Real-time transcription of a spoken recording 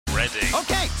Reading.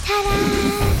 Okay.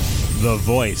 Ta-da! The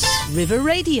voice. River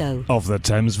Radio. Of the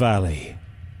Thames Valley.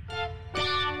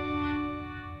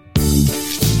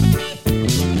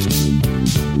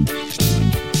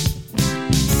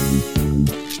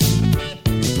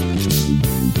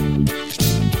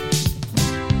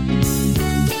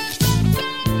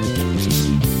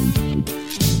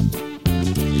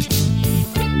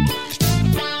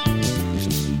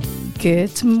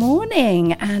 Good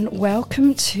morning and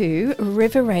welcome to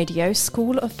River Radio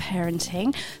School of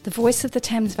Parenting, the voice of the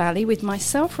Thames Valley, with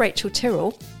myself, Rachel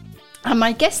Tyrrell, and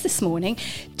my guest this morning,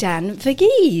 Dan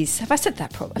Verghese. Have I said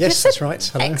that properly? Yes, that's right.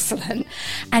 Hello. Excellent.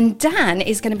 And Dan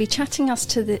is going to be chatting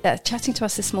to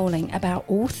us this morning about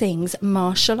all things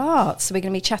martial arts. So we're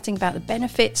going to be chatting about the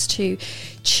benefits to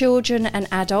children and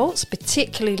adults,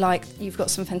 particularly like you've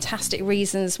got some fantastic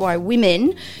reasons why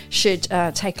women should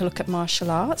take a look at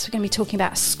martial arts. We're going to be talking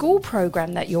about a school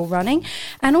program that you're running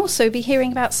and also be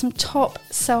hearing about some top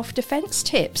self-defense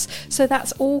tips. So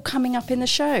that's all coming up in the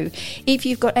show. If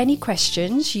you've got any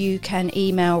questions, you can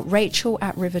email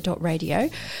rachel@river.radio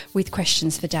with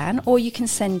questions for Dan, or you can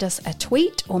send us a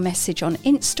tweet or message on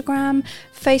Instagram,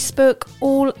 Facebook,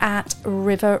 all at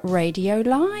River Radio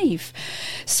Live.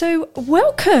 So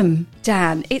welcome,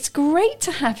 Dan. It's great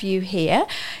to have you here.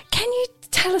 Can you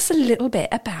tell us a little bit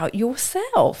about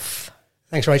yourself?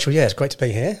 Thanks, Rachel. Yeah, it's great to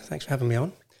be here. Thanks for having me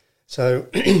on. So,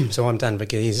 I'm Dan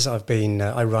Verghese.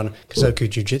 I run Kazoku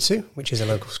Jiu-Jitsu, which is a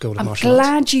local school of martial arts.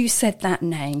 I'm glad you said that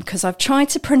name because I've tried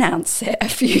to pronounce it a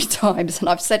few times, and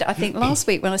I've said it, I think last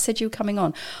week when I said you were coming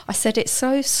on, I said it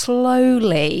so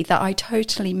slowly that I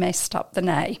totally messed up the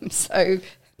name. So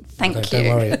thank you. Don't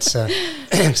worry. It's so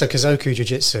Kazoku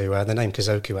Jiu-Jitsu. The name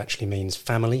Kazoku actually means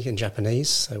family in Japanese.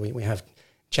 So we have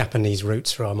Japanese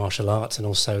roots for our martial arts, and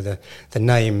also the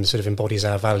name sort of embodies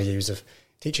our values of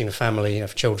teaching the family,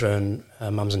 of children,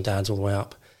 mums and dads all the way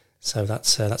up. So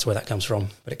that's where that comes from,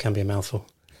 but it can be a mouthful.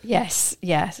 Yes,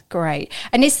 great.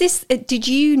 And is this, did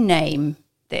you name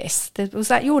this? Was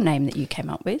that your name that you came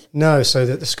up with? No, so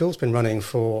the school's been running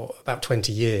for about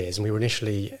 20 years, and we were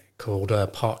initially called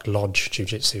Park Lodge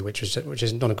Jiu-Jitsu, which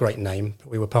is not a great name, but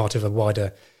we were part of a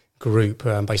wider group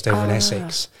based over in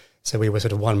Essex. So we were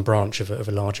sort of one branch of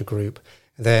a larger group.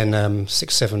 Then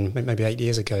 6, 7, maybe 8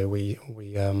 years ago, we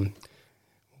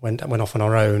went off on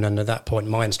our own, and at that point,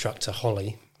 my instructor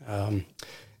Holly,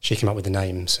 she came up with the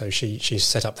name. So she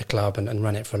set up the club and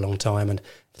ran it for a long time. And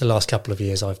for the last couple of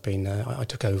years, I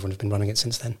took over and have been running it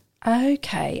since then.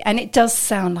 Okay, and it does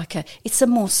sound like it's a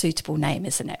more suitable name,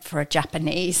 isn't it, for a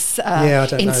Japanese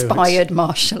inspired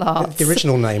martial arts? The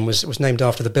original name was named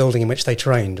after the building in which they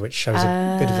trained, which shows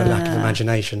a bit of a lack of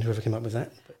imagination. Whoever came up with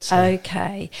that. But,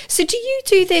 okay, so do you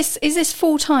do this? Is this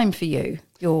full time for you?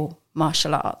 Your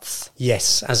martial arts?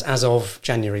 Yes, as of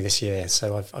January this year.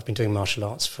 So I've been doing martial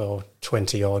arts for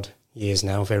 20 odd years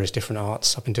now, various different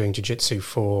arts. I've been doing jiu-jitsu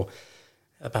for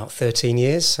about 13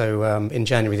 years. So in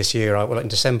January this year, in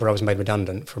December, I was made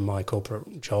redundant from my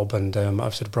corporate job, and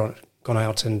I've sort of gone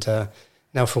out and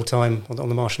now full-time on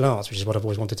the martial arts, which is what I've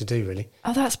always wanted to do, really.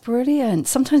 Oh, that's brilliant.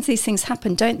 Sometimes these things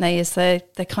happen, don't they, as they're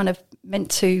kind of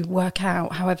meant to work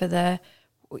out, however they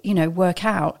work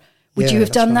out. Would you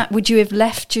have done that? Would you have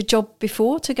left your job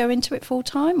before to go into it full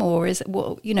time, or is it?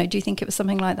 Do you think it was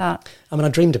something like that? I mean, I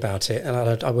dreamed about it,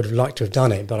 and I would have liked to have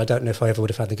done it, but I don't know if I ever would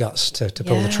have had the guts to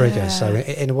pull the trigger. So,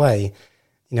 in a way,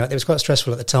 it was quite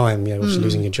stressful at the time. Obviously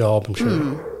losing your job. I'm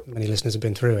sure many listeners have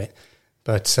been through it,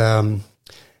 but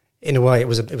in a way, it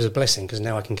was a blessing because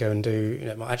now I can go and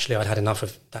do. Actually, I'd had enough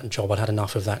of that job. I'd had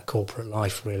enough of that corporate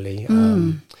life, really.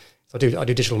 So I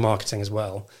do digital marketing as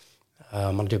well. I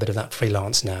do a bit of that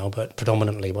freelance now, but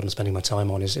predominantly what I'm spending my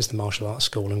time on is the martial arts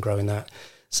school and growing that.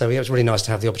 So it was really nice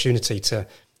to have the opportunity to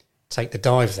take the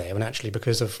dive there. And actually,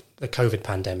 because of the COVID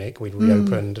pandemic, we'd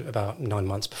reopened about 9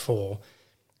 months before.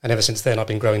 And ever since then, I've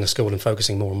been growing the school and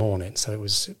focusing more and more on it. So it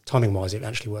was, timing-wise, it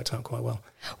actually worked out quite well.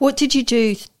 What did you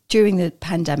do during the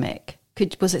pandemic?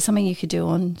 Was it something you could do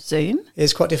on Zoom?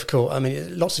 It's quite difficult. I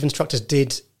mean, lots of instructors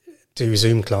did do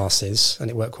Zoom classes, and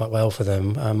it worked quite well for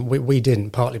them. We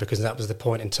didn't, partly because that was the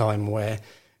point in time where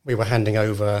we were handing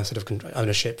over sort of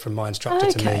ownership from my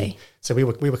instructor to me. So we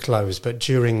were closed. But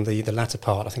during the latter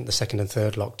part, I think the second and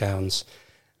third lockdowns,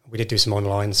 we did do some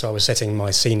online. So I was setting my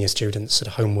senior students sort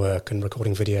of homework and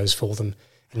recording videos for them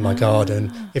in my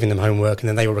garden, giving them homework, and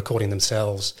then they were recording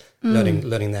themselves,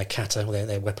 learning their kata, or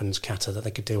their weapons kata that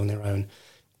they could do on their own.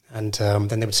 And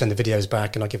then they would send the videos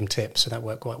back, and I'd give them tips. So that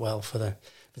worked quite well for the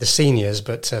seniors,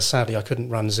 but sadly I couldn't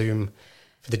run Zoom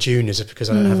for the juniors is because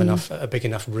I don't have a big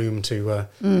enough room to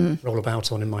roll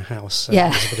about on in my house. So Yeah.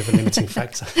 there's a bit of a limiting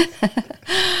factor.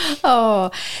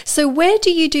 Oh, so where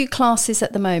do you do classes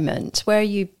at the moment? Where are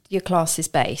your classes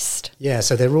based? Yeah,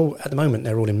 so they're all, at the moment,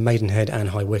 they're all in Maidenhead and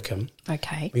High Wycombe.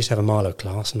 Okay. We used to have a Marlow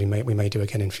class, and we may do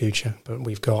again in future, but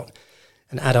we've got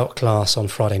an adult class on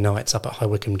Friday nights up at High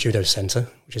Wycombe Judo Centre,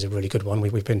 which is a really good one.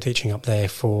 We've been teaching up there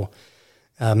for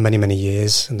many, many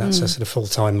years, and that's a sort of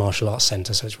full-time martial arts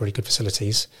centre, so it's really good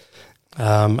facilities.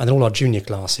 And then all our junior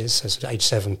classes, so sort of age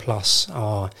 7 plus,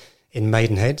 are in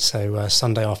Maidenhead, so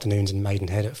Sunday afternoons in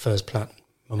Maidenhead at Furs Platt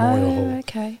Memorial Hall.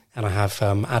 Okay. And I have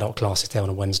adult classes there on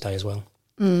a Wednesday as well.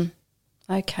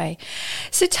 Okay.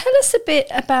 So tell us a bit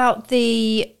about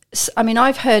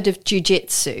I've heard of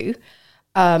jiu-jitsu.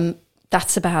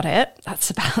 That's about it. That's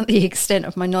about the extent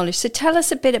of my knowledge. So tell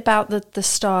us a bit about the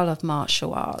style of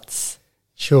martial arts.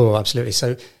 Sure, absolutely.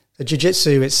 So the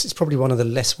jiu-jitsu, it's probably one of the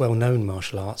less well-known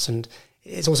martial arts, and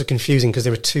it's also confusing because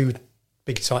there are two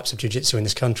big types of jiu-jitsu in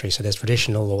this country. So there's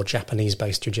traditional or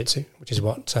Japanese-based jiu-jitsu, which is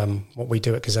what we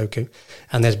do at Kazoku,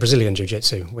 and there's Brazilian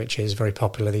jiu-jitsu, which is very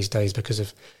popular these days because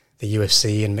of the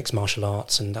UFC and mixed martial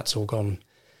arts, and that's all gone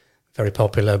very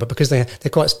popular. But because they're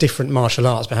quite different martial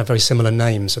arts but have very similar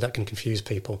names, so that can confuse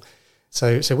people.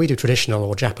 So we do traditional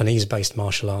or Japanese-based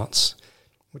martial arts,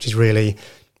 which is really...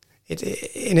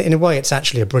 In a way, it's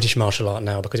actually a British martial art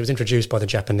now because it was introduced by the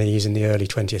Japanese in the early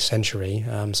 20th century.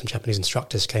 Some Japanese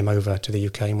instructors came over to the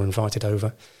UK and were invited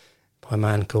over by a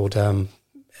man called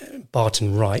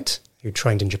Barton Wright, who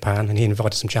trained in Japan, and he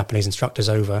invited some Japanese instructors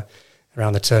over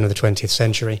around the turn of the 20th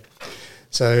century.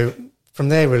 So from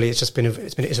there, really, it's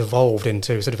evolved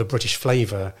into sort of a British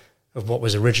flavour of what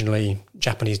was originally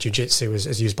Japanese jiu-jitsu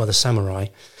as used by the samurai.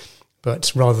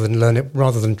 But rather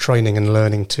than training and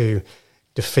learning to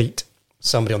defeat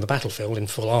somebody on the battlefield in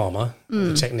full armour,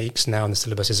 the techniques now in the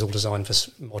syllabus is all designed for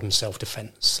modern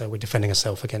self-defence. So we're defending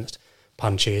ourselves against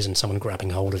punches and someone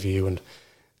grabbing hold of you and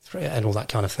all that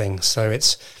kind of thing. So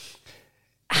it's...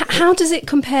 How does it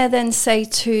compare then, say,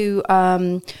 to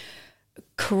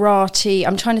karate?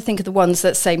 I'm trying to think of the ones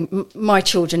that, say, my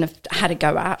children have had a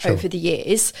go at over the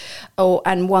years,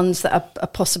 and ones that are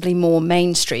possibly more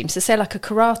mainstream. So say like a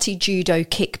karate, judo,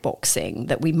 kickboxing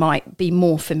that we might be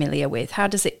more familiar with. How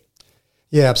does it...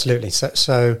 Yeah, absolutely.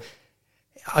 So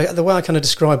the way I kind of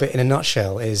describe it in a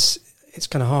nutshell is it's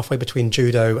kind of halfway between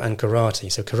judo and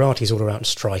karate. So karate is all around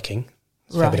striking.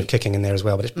 There's a bit of kicking in there as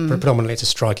well, but it's predominantly it's a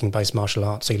striking-based martial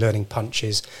art. So you're learning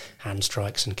punches, hand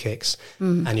strikes and kicks,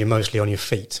 and you're mostly on your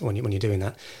feet when you're doing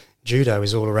that. Judo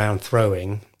is all around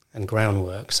throwing and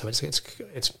groundwork, so it's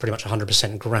pretty much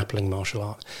 100% grappling martial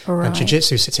art. Right. And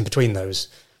jiu-jitsu sits in between those.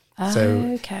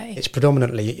 So it's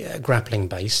predominantly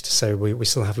grappling-based, so we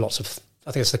still have lots of...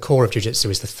 I think it's the core of jiu-jitsu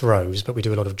is the throws, but we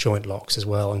do a lot of joint locks as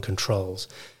well and controls.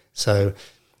 So...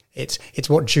 It's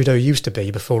what judo used to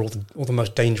be before all the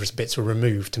most dangerous bits were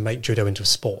removed to make judo into a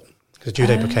sport. Because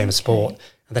judo became a sport,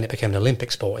 and then it became an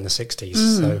Olympic sport in the 60s.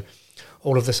 So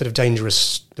all of the sort of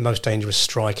the most dangerous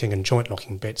striking and joint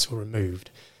locking bits were removed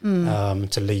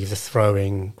to leave the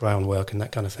throwing, groundwork, and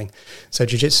that kind of thing. So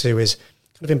jiu-jitsu is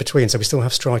kind of in between. So we still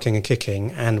have striking and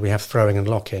kicking, and we have throwing and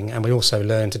locking, and we also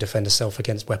learn to defend ourselves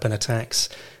against weapon attacks.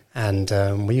 And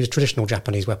we use traditional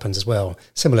Japanese weapons as well,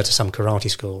 similar to some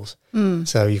karate schools.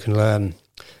 So you can learn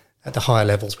at the higher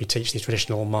levels. We teach these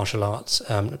traditional martial arts,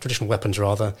 traditional weapons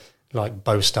rather, like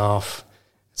bow staff,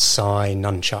 sai,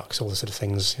 nunchucks, all the sort of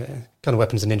things, kind of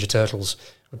weapons the Ninja Turtles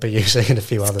would be using, and a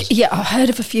few others. Yeah, I heard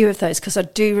of a few of those because I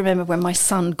do remember when my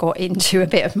son got into a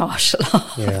bit of martial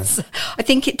arts. Yeah. I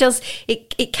think it does.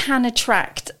 It can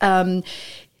attract.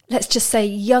 Let's just say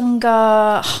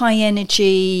younger,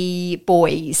 high-energy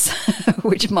boys,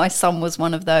 which my son was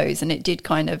one of those, and it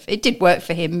did work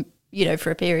for him,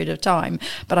 for a period of time.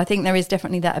 But I think there is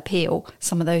definitely that appeal.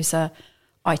 Some of those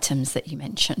items that you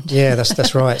mentioned. Yeah,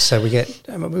 that's right. So we have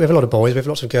a lot of boys, we have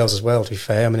lots of girls as well. To be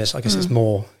fair, I mean, I guess it's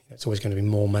more. It's always going to be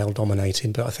more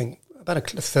male-dominated, but I think about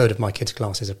a third of my kids'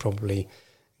 classes are probably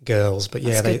girls. But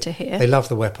yeah, good to hear. They love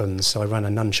the weapons. So I ran a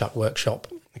nunchuck workshop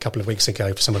a couple of weeks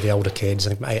ago for some of the older kids,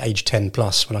 I think age 10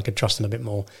 plus, when I could trust them a bit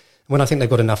more. When I think they've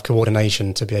got enough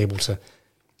coordination to be able to,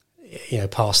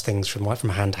 pass things from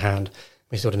hand to hand.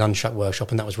 We did a nunchuck workshop,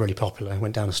 and that was really popular. It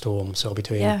went down a storm, so I'll be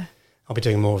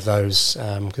doing more of those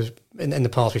because in the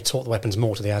past we've taught the weapons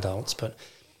more to the adults, but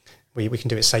we can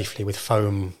do it safely with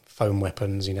foam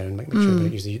weapons, and make sure we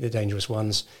don't use the dangerous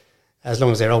ones, as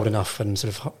long as they're old enough and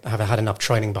sort of have had enough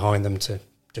training behind them to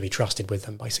be trusted with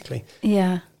them, basically.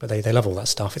 Yeah. But they love all that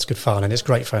stuff. It's good fun, and it's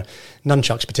great for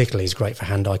nunchucks particularly. It's great for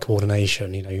hand-eye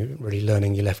coordination, really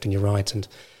learning your left and your right. And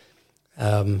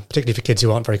particularly for kids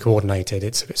who aren't very coordinated.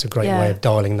 It's a great way of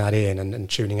dialing that in and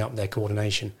tuning up their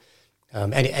coordination.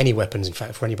 Any weapons, in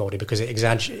fact, for anybody, because it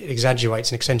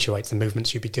exaggerates and accentuates the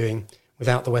movements you'd be doing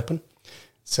without the weapon.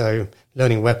 So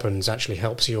learning weapons actually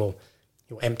helps your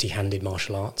empty-handed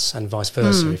martial arts, and vice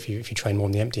versa. If you train more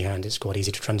in the empty hand, it's quite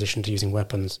easy to transition to using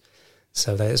weapons.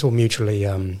 So it's all mutually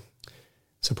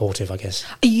supportive, I guess.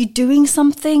 Are you doing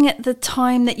something at the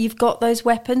time that you've got those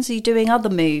weapons? Are you doing other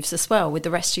moves as well with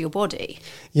the rest of your body?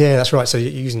 Yeah, that's right. So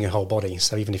you're using your whole body.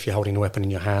 So even if you're holding a weapon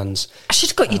in your hands... I should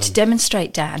have got you to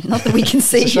demonstrate, Dan. Not that we can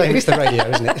see it's you. It's the radio,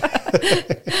 isn't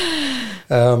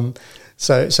it?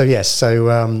 So yes.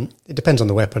 So it depends on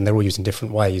the weapon. They're all used in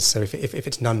different ways. So if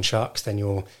it's nunchucks,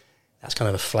 then that's kind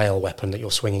of a flail weapon that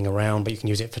you're swinging around, but you can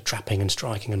use it for trapping and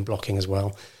striking and blocking as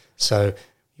well. So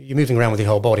you're moving around with your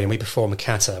whole body, and we perform a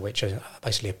kata, which are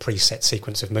basically a preset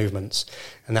sequence of movements.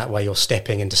 And that way you're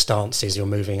stepping into stances, you're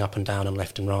moving up and down and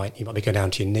left and right. You might be going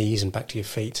down to your knees and back to your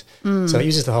feet. So it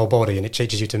uses the whole body, and it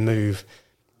teaches you to move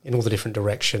in all the different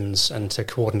directions and to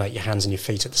coordinate your hands and your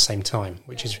feet at the same time,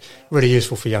 which is really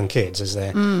useful for young kids as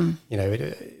they're,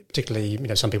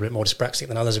 particularly, some people are more dyspraxic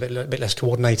than others, a bit less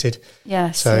coordinated.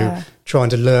 Yes. So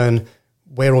trying to learn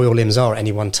where all your limbs are at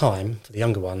any one time for the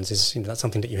younger ones is, that's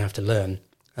something that you have to learn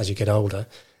as you get older.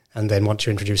 And then once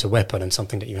you introduce a weapon and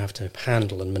something that you have to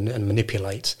handle and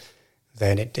manipulate,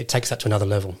 then it takes that to another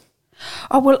level.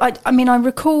 Oh, well, I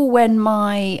recall when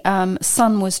my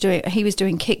son was doing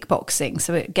kickboxing.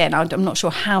 So again, I'm not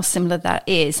sure how similar that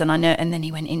is. And I know, and then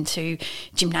he went into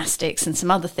gymnastics and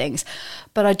some other things.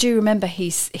 But I do remember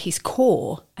his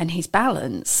core and his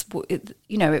balance.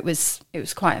 It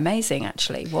was quite amazing,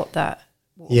 actually, what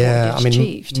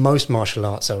achieved. Most martial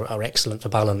arts are excellent for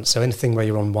balance. So anything where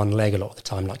you're on one leg a lot of the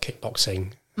time, like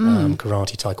kickboxing,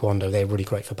 karate, taekwondo, they're really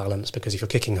great for balance, because if you're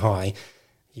kicking high,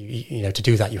 to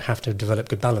do that, you have to develop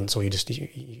good balance, or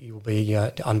you will be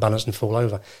unbalanced and fall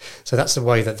over. So that's the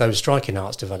way that those striking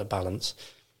arts develop balance.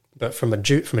 But from a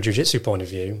jiu-jitsu point of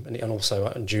view, and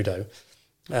also judo,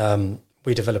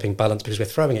 we're developing balance because we're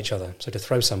throwing each other. So to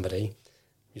throw somebody,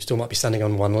 you still might be standing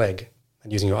on one leg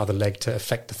and using your other leg to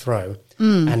affect the throw,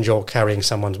 and you're carrying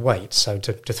someone's weight. So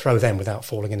to throw them without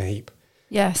falling in a heap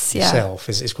yourself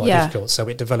is quite difficult. So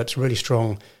it develops really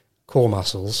strong core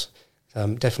muscles.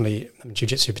 Definitely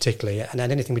jiu-jitsu particularly, and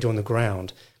anything we do on the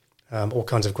ground, all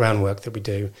kinds of groundwork that we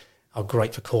do are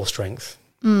great for core strength,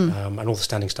 and all the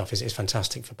standing stuff is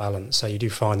fantastic for balance. So you do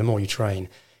find the more you train,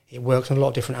 it works on a lot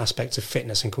of different aspects of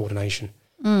fitness and coordination.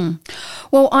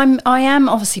 Well, I am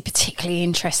obviously particularly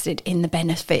interested in the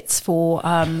benefits for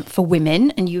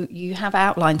women, and you have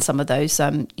outlined some of those,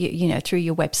 through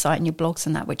your website and your blogs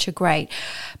and that, which are great.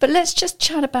 But let's just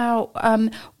chat about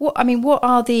what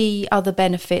are the other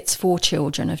benefits for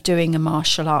children of doing a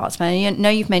martial arts? I know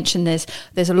you've mentioned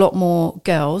there's a lot more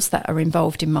girls that are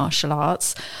involved in martial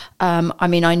arts.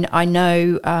 I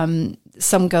know.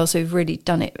 Some girls who've really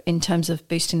done it in terms of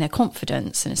boosting their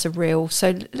confidence, and it's a real.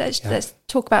 So let's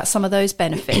talk about some of those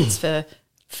benefits for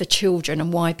children,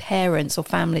 and why parents or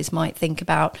families might think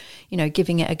about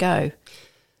giving it a go.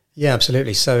 Yeah,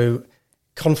 absolutely. So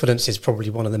confidence is probably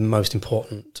one of the most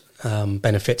important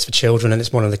benefits for children, and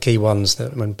it's one of the key ones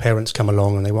that when parents come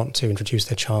along and they want to introduce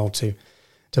their child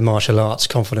to martial arts,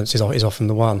 confidence is often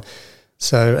the one.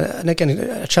 So, and again,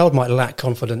 a child might lack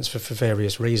confidence for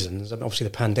various reasons. And obviously the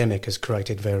pandemic has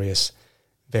created various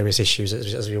issues,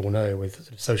 as we all know, with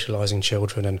socialising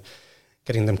children and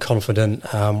getting them confident,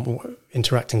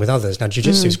 interacting with others. Now,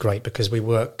 jiu-jitsu is great because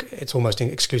it's almost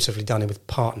exclusively done with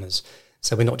partners.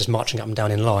 So we're not just marching up and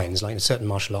down in lines. Like in certain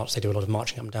martial arts, they do a lot of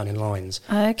marching up and down in lines.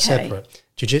 Okay. Separate.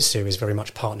 Jiu-jitsu is very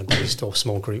much partner-based or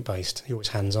small group-based. You're always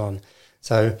hands-on.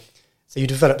 So you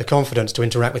develop the confidence to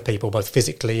interact with people both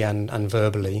physically and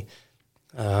verbally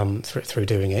through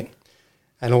doing it.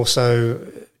 And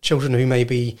also children who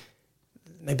maybe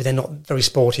they're not very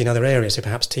sporty in other areas, so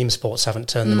perhaps team sports haven't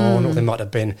turned them on, or they might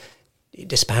have been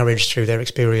disparaged through their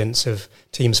experience of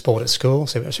team sport at school.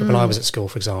 So when I was at school,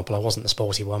 for example, I wasn't the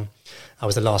sporty one. I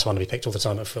was the last one to be picked all the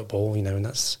time at football, and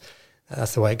that's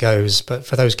the way it goes. But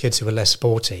for those kids who are less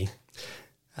sporty,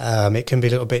 it can be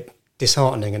a little bit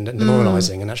disheartening and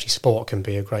demoralising, and actually sport can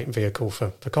be a great vehicle for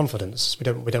confidence. We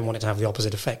don't want it to have the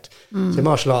opposite effect. So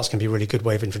martial arts can be a really good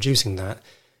way of introducing that,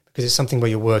 because it's something where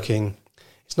you're working,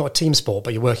 it's not a team sport,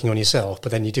 but you're working on yourself,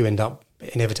 but then you do end up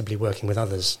inevitably working with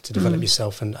others to develop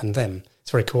yourself and them.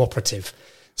 It's very cooperative.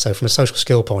 So from a social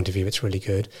skill point of view, it's really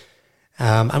good.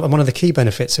 And one of the key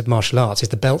benefits of martial arts is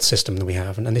the belt system that we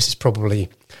have, and this is probably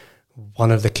one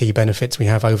of the key benefits we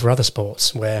have over other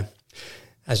sports, where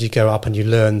as you go up and you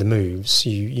learn the moves,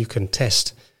 you can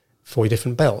test 4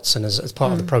 different belts. And as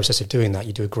part of the process of doing that,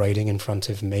 you do a grading in front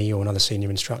of me or another senior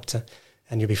instructor,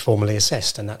 and you'll be formally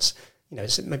assessed. And that's,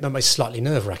 it's slightly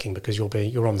nerve-wracking because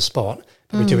you're on the spot,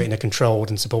 but we do it in a controlled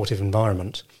and supportive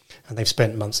environment. And they've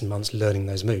spent months and months learning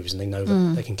those moves, and they know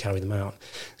that they can carry them out.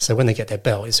 So when they get their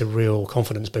belt, it's a real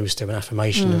confidence booster, an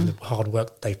affirmation of the hard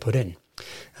work they've put in.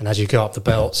 And as you go up the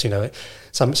belts,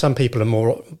 some people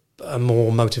are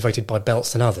more motivated by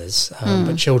belts than others,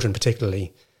 but children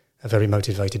particularly are very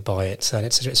motivated by it. And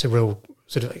it's a real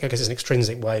sort of, I guess it's an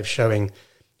extrinsic way of showing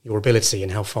your ability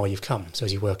and how far you've come. So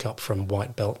as you work up from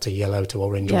white belt to yellow to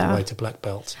orange all the way to black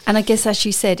belt. And I guess, as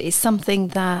you said, it's something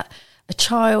that a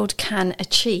child can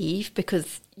achieve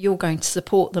because you're going to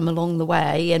support them along the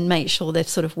way and make sure they've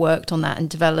sort of worked on that and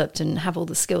developed and have all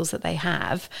the skills that they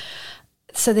have.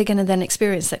 So they're going to then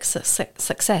experience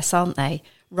success, aren't they?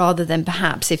 Rather than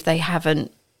perhaps if they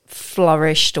haven't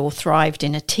flourished or thrived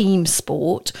in a team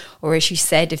sport, or as you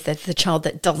said, if they're the child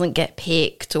that doesn't get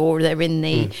picked, or they're in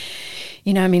the,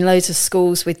 loads of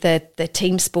schools with their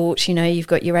team sports, you've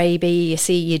got your A, B, your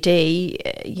C, your D,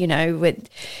 with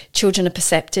children are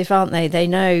perceptive, aren't they? They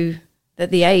know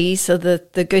that the A's are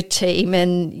the good team,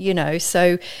 and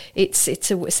so it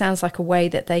sounds like a way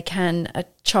that a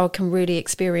child can really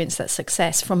experience that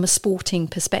success from a sporting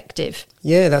perspective.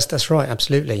 Yeah, that's right,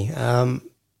 absolutely.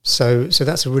 So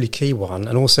that's a really key one,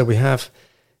 and also we have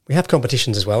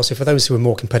competitions as well. So for those who are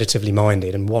more competitively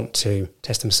minded and want to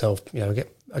test themselves,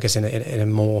 I guess in a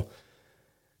more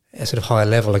sort of higher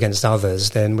level against others,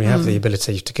 then we have the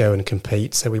ability to go and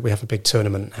compete. So we have a big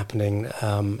tournament happening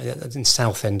in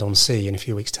Southend-on-Sea in a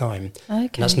few weeks' time. Okay.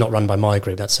 And that's not run by my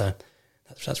group. That's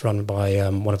run by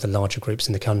one of the larger groups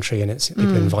in the country, and it's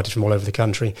people invited from all over the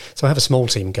country. So I have a small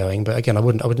team going, but again, I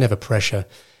would never pressure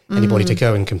anybody to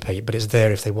go and compete, but it's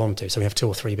there if they want to. So we have 2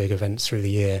 or 3 big events through the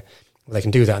year where they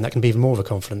can do that, and that can be even more of a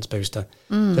confidence booster.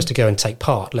 Just to go and take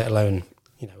part, let alone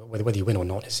whether you win or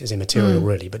not is immaterial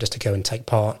really, but just to go and take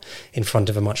part in front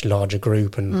of a much larger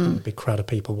group and a big crowd of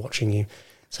people watching you.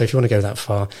 So if you want to go that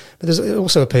far, but it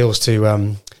also appeals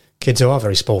to kids who are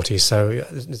very sporty. So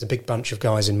there's a big bunch of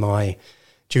guys in my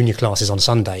junior classes on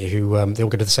Sunday who they all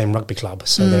go to the same rugby club.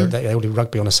 So they all do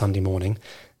rugby on a Sunday morning,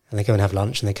 and they go and have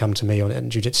lunch, and they come to me on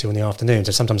jiu-jitsu in the afternoon.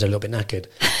 So sometimes they're a little bit knackered,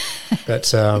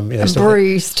 but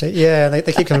bruised.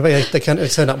 They keep coming. They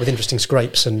turn up with interesting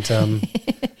scrapes and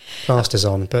plasters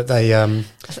on, but they as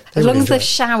long really as they've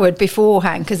showered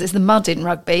beforehand, because it's the mud in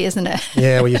rugby, isn't it?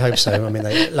 Yeah, well, you'd hope so. I mean,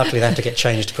 luckily they have to get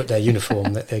changed to put their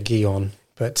uniform, their gi on,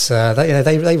 but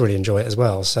they really enjoy it as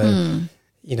well. So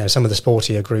some of the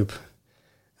sportier group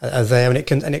are there, and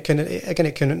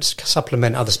it can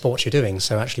supplement other sports you're doing.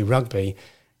 So actually, rugby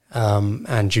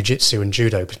and jiu-jitsu and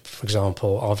judo, for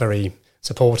example, are very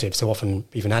supportive. So often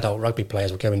even adult rugby players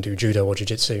will go and do judo or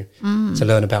jiu-jitsu to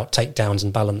learn about takedowns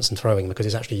and balance and throwing, because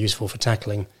it's actually useful for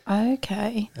tackling.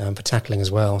 Okay. For tackling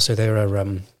as well. So there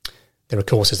are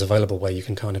courses available where you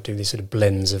can kind of do these sort of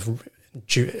blends of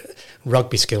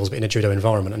rugby skills but in a judo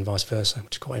environment and vice versa,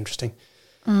 which is quite interesting.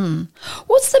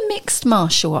 What's the mixed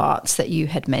martial arts that you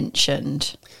had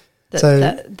mentioned?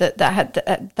 That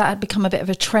had become a bit of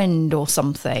a trend or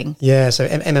something. Yeah, so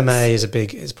MMA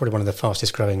is probably one of the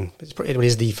fastest growing. It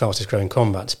is the fastest growing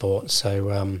combat sport. So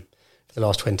for the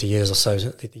last 20 years or so,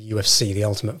 the UFC, the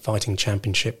Ultimate Fighting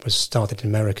Championship, was started in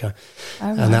America,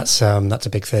 and that's a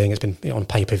big thing. It's been on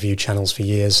pay-per-view channels for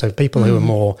years. So people who are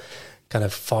more kind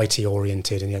of fighty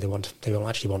oriented and they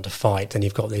actually want to fight, then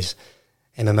you've got this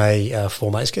MMA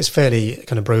format. It's fairly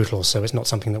kind of brutal, so it's not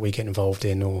something that we get involved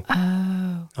in. Or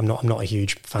I'm not a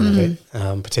huge fan of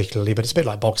it particularly, but it's a bit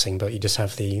like boxing, but you just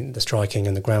have the striking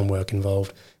and the groundwork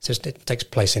involved. So it takes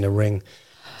place in a ring.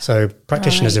 So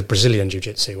practitioners of Brazilian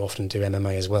Jiu-Jitsu often do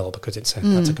MMA as well, because that's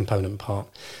a component part.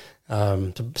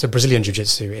 So Brazilian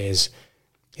Jiu-Jitsu is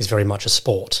very much a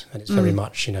sport, and it's very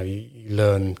much you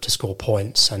learn to score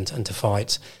points and to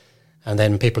fight, and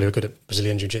then people who are good at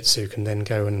Brazilian Jiu-Jitsu can then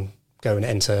go and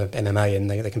enter MMA, and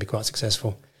they can be quite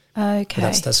successful. Okay,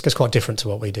 but that's quite different to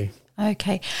what we do.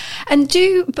 Okay, and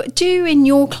do in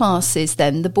your classes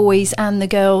then the boys and the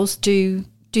girls do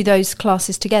those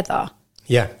classes together?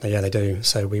 Yeah, they do.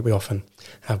 So we often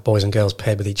have boys and girls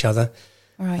paired with each other.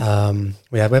 Right.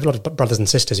 We have a lot of brothers and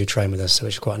sisters who train with us, so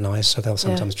which is quite nice. So they'll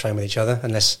sometimes train with each other,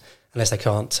 unless they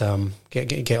can't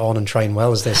get on and train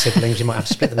well as their siblings. You might have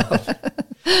to split them up.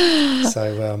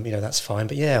 So that's fine.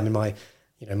 But yeah, I mean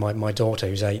my daughter,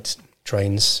 who's 8,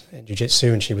 trains in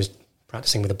jiu-jitsu, and she was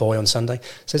practicing with a boy on Sunday.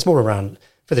 So it's more around,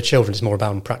 for the children, it's more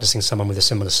about practicing someone with a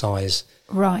similar size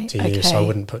to you. Okay. So I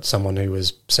wouldn't put someone who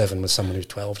was 7 with someone who's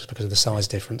 12 just because of the size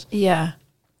difference. Yeah.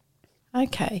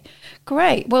 Okay,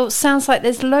 great. Well, it sounds like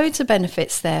there's loads of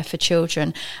benefits there for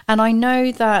children. And I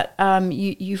know that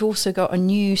you've also got a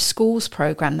new schools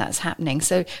program that's happening.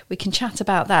 So we can chat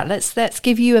about that. Let's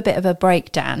give you a bit of a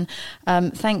breakdown.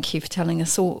 Thank you for telling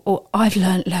us all. I've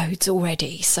learnt loads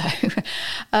already. So,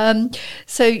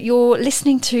 so you're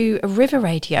listening to River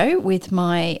Radio with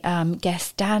my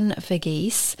guest, Dan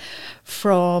Verghese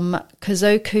from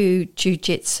Kozoku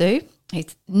Jiu-Jitsu.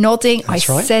 He's nodding. That's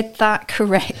I right. said that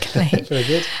correctly. Very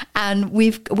good. And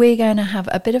we're going to have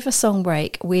a bit of a song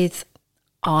break with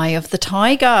Eye of the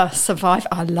Tiger, Survive.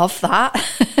 I love that.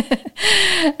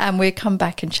 And we'll come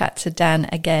back and chat to Dan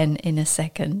again in a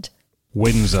second.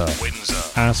 Windsor,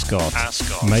 Ascot,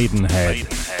 Maidenhead,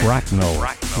 Bracknell,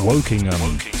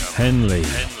 Wokingham, Henley,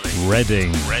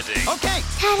 Reading. Okay.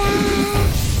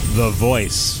 The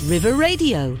voice River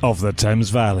Radio. of the Thames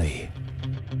Valley.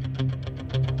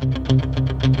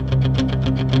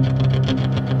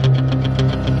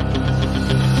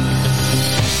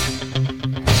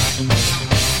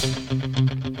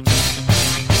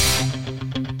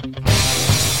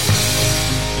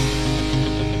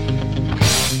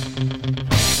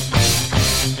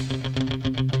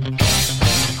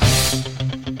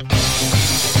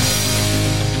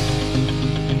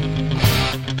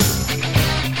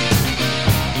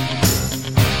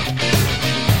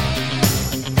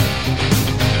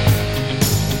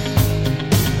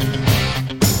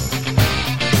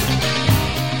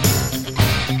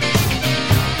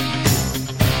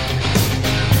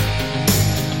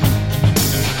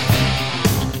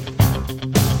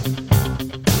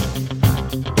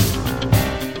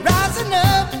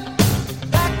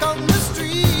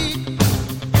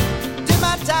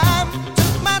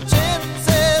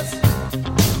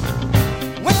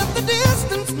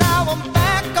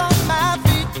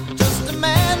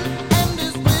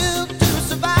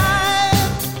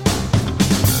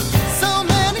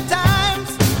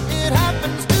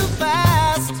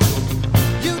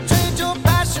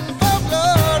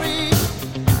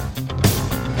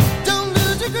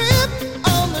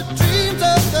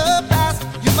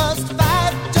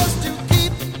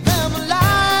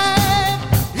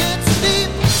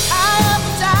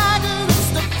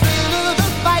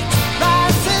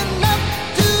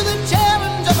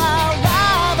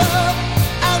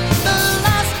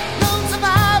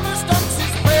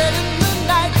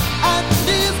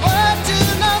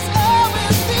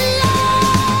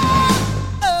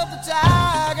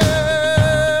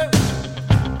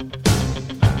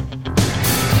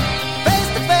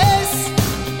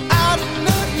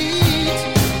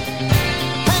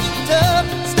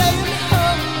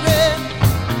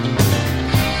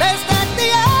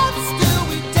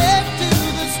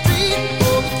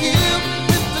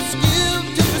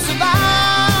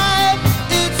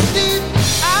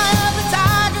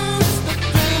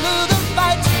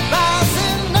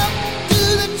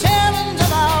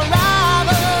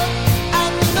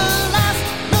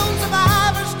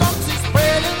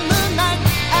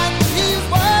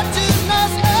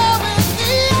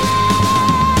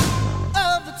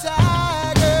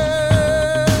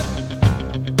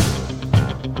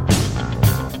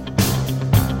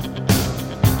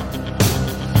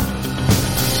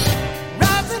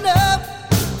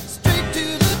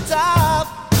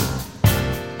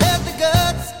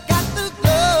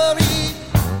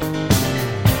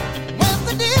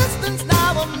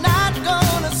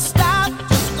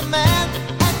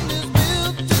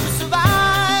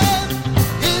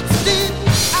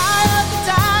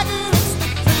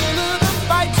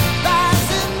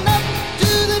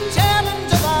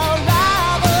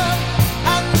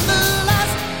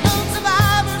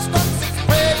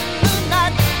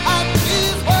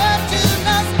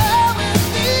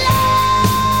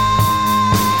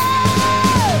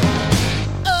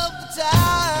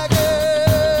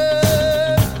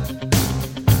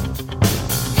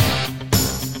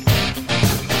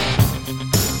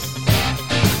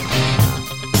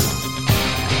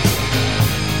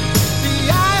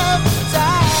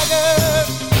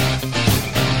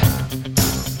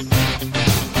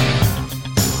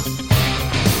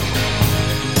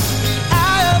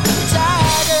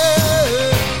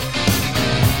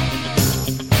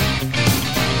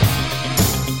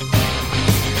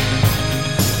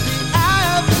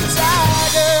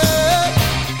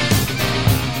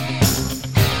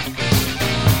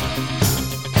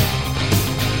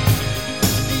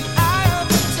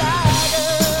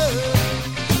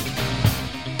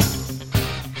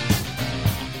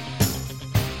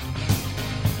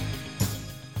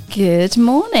 Good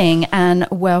morning and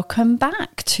welcome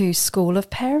back to School of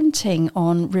Parenting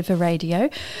on River Radio,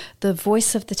 the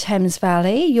voice of the Thames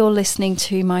Valley. You're listening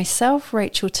to myself,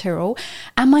 Rachel Tyrrell,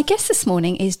 and my guest this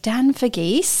morning is Dan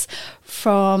Verghese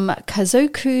from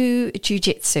Kazoku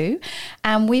Jiu-Jitsu,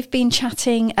 and we've been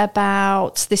chatting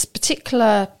about this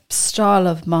particular style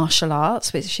of martial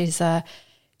arts, which is a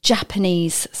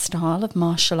Japanese style of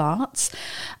martial arts.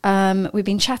 We've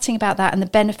been chatting about that and the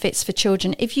benefits for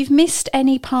children. If you've missed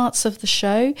any parts of the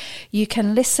show, you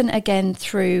can listen again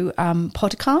through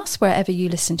podcasts, wherever you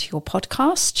listen to your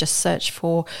podcasts. Just search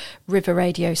for River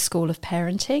Radio School of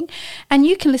Parenting. And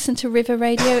you can listen to River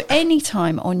Radio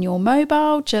anytime on your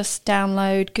mobile. Just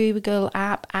download Google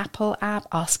app, Apple app,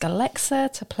 ask Alexa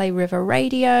to play River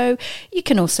Radio. You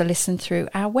can also listen through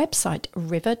our website,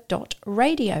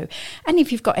 river.radio. And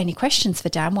if you've got any questions for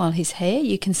Dan while he's here,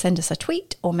 you can send us a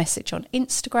tweet or message on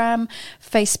Instagram,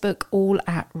 Facebook, all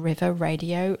at River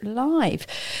Radio Live.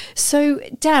 So,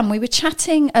 Dan, we were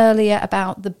chatting earlier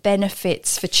about the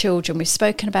benefits for children. We've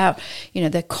spoken about,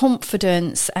 their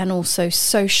confidence and also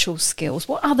social skills.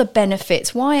 What other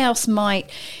benefits? Why else might,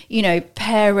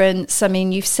 parents,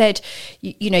 you've said,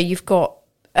 you've got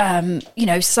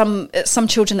some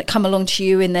children that come along to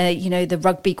you in the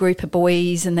rugby group of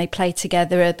boys and they play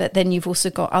together, but then you've also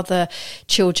got other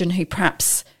children who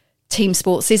perhaps team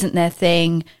sports isn't their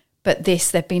thing, but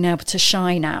this they've been able to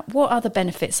shine at. What other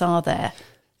benefits are there?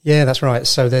 Yeah, that's right.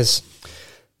 So there's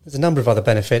a number of other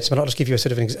benefits, but I'll just give you a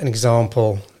sort of an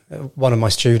example. One of my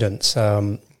students,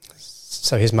 so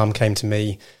his mum came to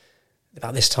me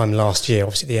about this time last year,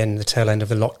 obviously at the tail end of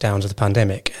the lockdowns of the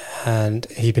pandemic, and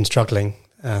he'd been struggling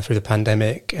through the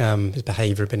pandemic. His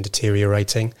behaviour had been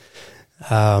deteriorating.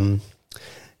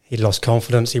 He'd lost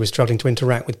confidence. He was struggling to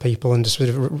interact with people and just sort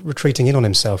of retreating in on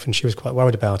himself, and she was quite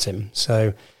worried about him.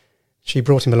 So she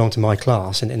brought him along to my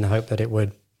class in the hope that it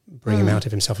would bring him out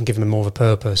of himself and give him more of a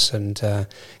purpose and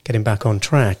get him back on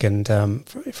track. And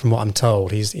from what I'm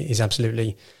told, he's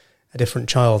absolutely a different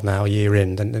child now, a year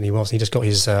in, than he was. He just got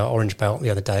his orange belt the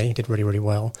other day. He did really, really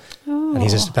well. Oh. And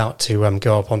he's just about to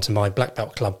go up onto my Black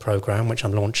Belt Club program, which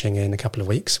I'm launching in a couple of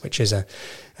weeks, which is an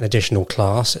additional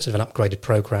class. It's sort of an upgraded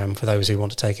program for those who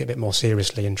want to take it a bit more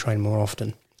seriously and train more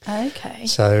often. Okay.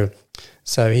 So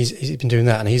he's been doing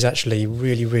that, and he's actually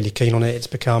really, really keen on it. It's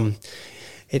become...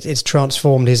 It's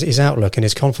transformed his outlook and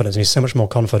his confidence, and he's so much more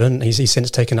confident. He's since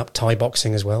taken up Thai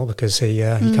boxing as well because he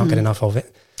can't get enough of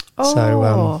it. Oh.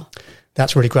 So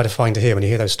that's really gratifying to hear when you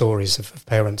hear those stories of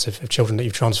parents, of children that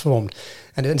you've transformed.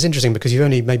 And it's interesting because you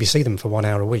only maybe see them for 1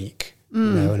 hour a week,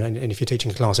 and if you're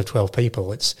teaching a class of 12 people,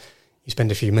 you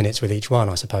spend a few minutes with each one,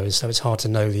 I suppose. So it's hard to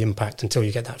know the impact until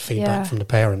you get that feedback from the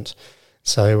parents.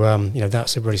 So,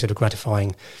 that's a really sort of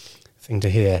gratifying thing to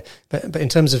hear. But in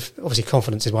terms of, obviously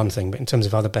confidence is one thing, but in terms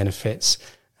of other benefits,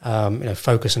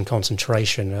 focus and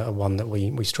concentration are one that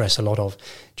we stress a lot of.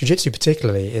 Jiu-Jitsu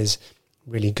particularly is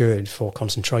really good for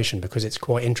concentration because it's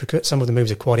quite intricate. Some of the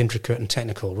moves are quite intricate and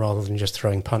technical rather than just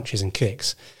throwing punches and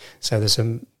kicks. So there's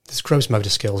gross motor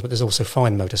skills, but there's also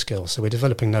fine motor skills. So we're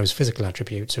developing those physical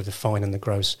attributes of the fine and the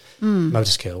gross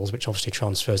motor skills, which obviously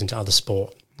transfers into other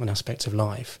sport and aspects of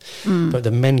life. But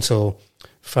the mental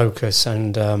focus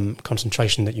and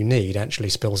concentration that you need actually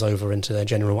spills over into their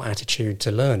general attitude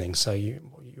to learning. So you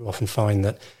often find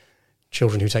that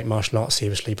children who take martial arts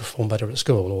seriously perform better at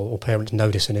school, or parents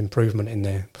notice an improvement in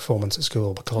their performance at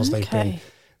school because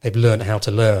they've learned how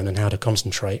to learn and how to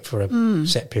concentrate for a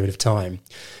set period of time.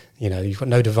 You've got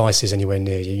no devices anywhere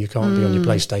near you. You can't be on your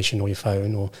PlayStation or your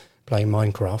phone or playing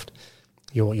Minecraft.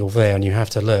 You're there and you have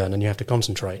to learn and you have to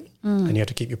concentrate and you have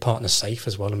to keep your partner safe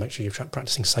as well and make sure you're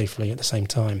practicing safely at the same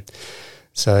time.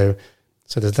 So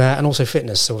there's that, and also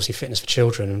fitness. So obviously fitness for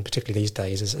children, and particularly these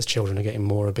days as children are getting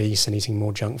more obese and eating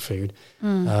more junk food,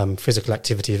 physical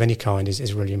activity of any kind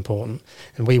is really important.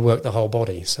 And we work the whole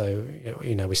body. So,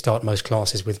 we start most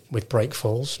classes with break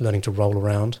falls, learning to roll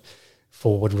around,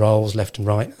 forward rolls, left and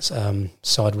right,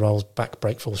 side rolls, back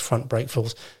break falls, front break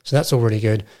falls. So that's all really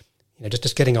good.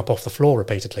 Just getting up off the floor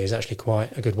repeatedly is actually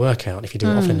quite a good workout if you do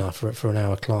it often enough for an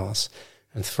hour class.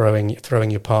 And throwing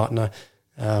your partner,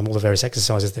 all the various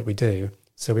exercises that we do.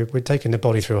 So we're taking the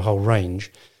body through a whole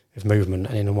range of movement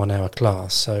and in a 1 hour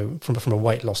class. So from a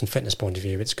weight loss and fitness point of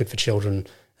view, it's good for children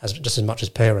just as much as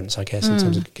parents, I guess, in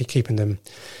terms of keeping them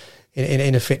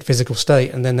in a fit physical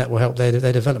state, and then that will help their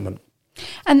development.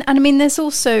 And there's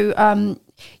also,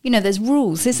 there's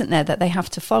rules, isn't there, that they have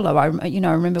to follow. I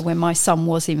remember when my son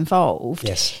was involved,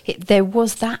 yes, there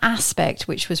was that aspect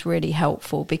which was really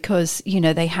helpful because,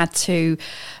 they had to,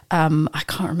 I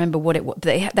can't remember what it was,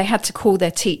 they had to call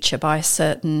their teacher by a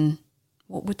certain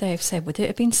what would they have said? Would it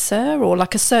have been sir, or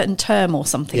like a certain term or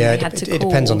something? Yeah, they had to it call?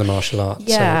 depends on the martial art.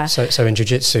 Yeah. So in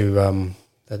jiu-jitsu,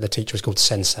 the teacher was called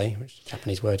sensei, which is a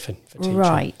Japanese word for teacher.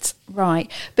 Right.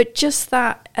 But just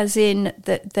that, as in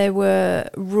that there were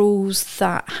rules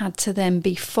that had to then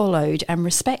be followed and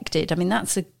respected. I mean,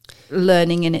 that's a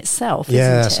learning in itself,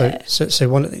 isn't it?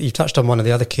 So you touched on one of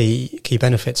the other key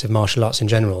benefits of martial arts in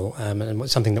general, and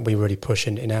something that we really push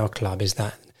in our club is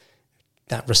that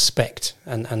respect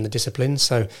and the discipline.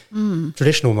 So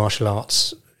traditional martial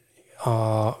arts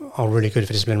are really good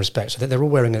for discipline and respect. So they're all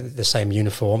wearing the same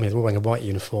uniform. They're all wearing a white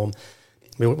uniform.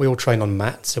 We all train on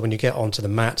mats. So when you get onto the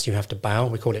mats, you have to bow.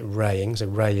 We call it raying. So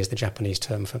ray is the Japanese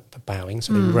term for bowing.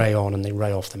 So they ray on and they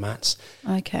ray off the mats.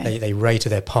 Okay. They ray to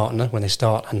their partner when they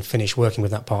start and finish working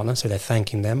with that partner. So they're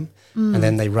thanking them. And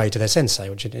then they ray to their sensei,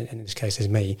 which in this case is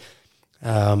me.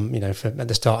 At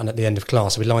the start and at the end of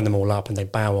class. So we line them all up and they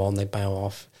bow on, they bow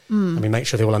off. And we make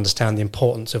sure they all understand the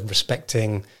importance of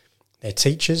respecting their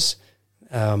teachers,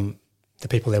 the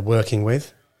people they're working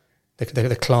with,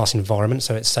 the class environment,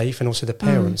 so it's safe, and also the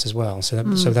parents as well. So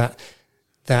that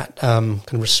kind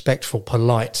of respectful,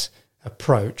 polite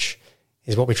approach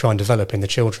is what we try and develop in the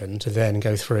children to then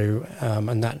go through,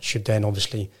 and that should then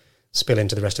obviously spill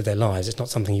into the rest of their lives. It's not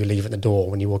something you leave at the door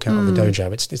when you walk out of the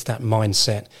dojo. It's that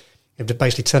mindset of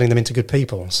basically turning them into good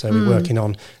people. So we're working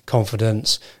on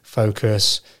confidence,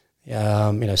 focus,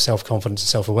 self-confidence and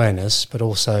self-awareness, but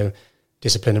also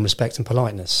discipline and respect and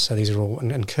politeness. So these are all,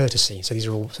 and courtesy. So these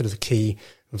are all sort of the key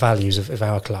values of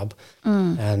our club.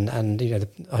 And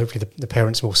hopefully the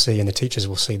parents will see and the teachers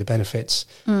will see the benefits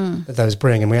that those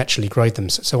bring. And we actually grade them.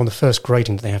 So on the first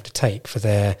grading that they have to take for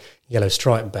their yellow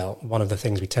stripe belt, one of the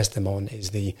things we test them on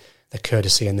is the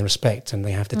courtesy and the respect. And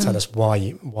they have to tell us why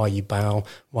you bow,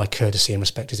 why courtesy and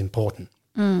respect is important.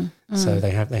 So they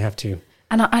have to.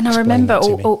 And I remember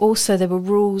also there were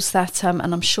rules that,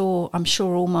 and I'm sure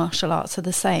all martial arts are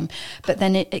the same. But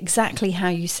then exactly how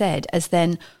you said, as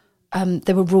then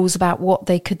there were rules about what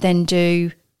they could then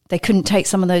do. They couldn't take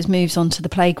some of those moves onto the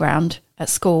playground at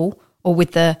school or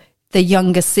with the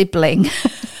younger sibling.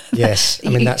 Yes, I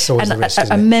mean that's always the risk.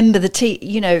 I remember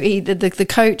either the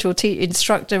coach or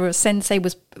instructor or sensei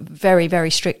was very, very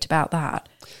strict about that.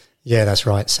 Yeah, that's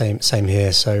right. Same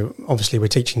here. So obviously we're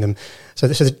teaching them. So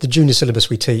the junior syllabus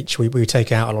we teach, we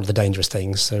take out a lot of the dangerous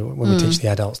things. So when we teach the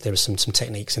adults, there are some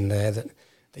techniques in there that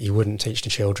you wouldn't teach to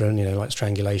children, like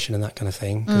strangulation and that kind of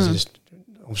thing. Because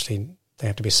obviously they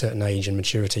have to be a certain age and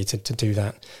maturity to do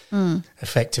that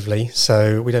effectively.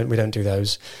 So we don't do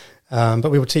those. But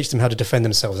we will teach them how to defend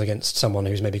themselves against someone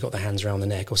who's maybe got their hands around the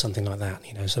neck or something like that.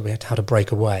 So we have how to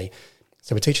break away.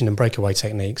 So we're teaching them breakaway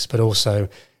techniques, but also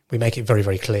we make it very,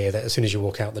 very clear that as soon as you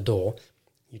walk out the door,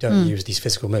 you don't use these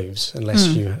physical moves unless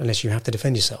you have to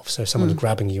defend yourself. So if someone's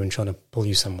grabbing you and trying to pull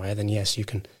you somewhere, then yes, you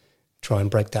can try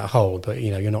and break that hold. But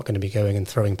you're not going to be going and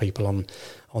throwing people on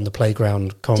the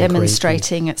playground, concrete,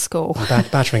 demonstrating at school,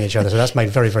 and battering each other. So that's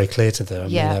made very, very clear to them.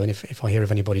 Yeah. And if I hear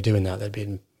of anybody doing that, they'd be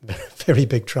in very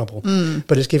big trouble.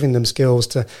 But it's giving them skills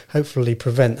to hopefully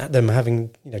prevent them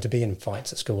having to be in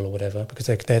fights at school or whatever, because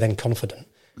they're then confident.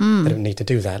 They don't need to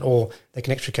do that, or they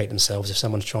can extricate themselves if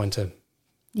someone's trying to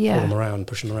pull them around,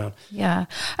 push them around. Yeah.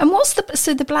 And what's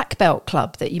the Black Belt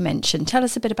Club that you mentioned? Tell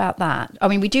us a bit about that. I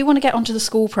mean, we do want to get onto the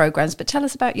school programs, but tell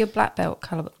us about your Black Belt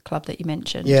Club that you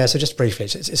mentioned. Yeah, so just briefly,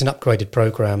 it's an upgraded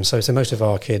program. So most of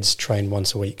our kids train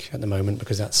once a week at the moment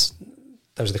because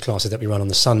those are the classes that we run on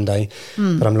the Sunday.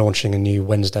 But I'm launching a new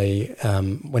Wednesday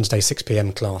 6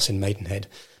 p.m. class in Maidenhead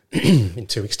in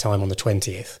 2 weeks' time on the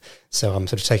 20th. So I'm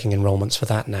sort of taking enrolments for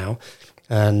that now.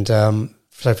 And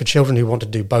so for children who want to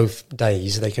do both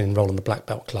days, they can enroll in the Black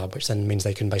Belt Club, which then means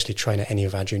they can basically train at any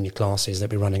of our junior classes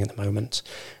that we're running at the moment.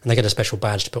 And they get a special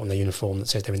badge to put on their uniform that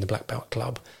says they're in the Black Belt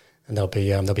Club. And there'll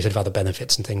be sort of other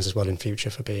benefits and things as well in future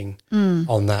for being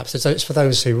on that. So it's for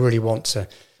those who really want to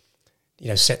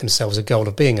set themselves a goal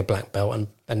of being a black belt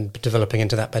and developing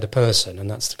into that better person. And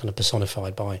that's kind of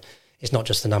personified by, it's not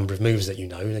just the number of moves that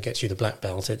that gets you the black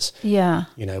belt. It's,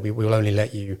 we will only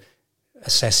let you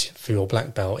assess for your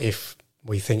black belt if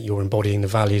we think you're embodying the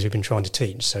values we've been trying to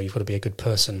teach. So you've got to be a good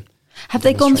person. Have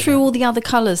they gone through all the other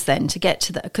colours then to get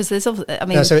to that? Because there's, so it's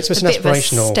a bit of a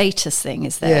status thing,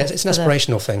 is there? Yeah, it's an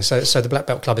aspirational thing. So the Black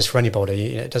Belt Club is for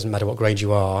anybody. It doesn't matter what grade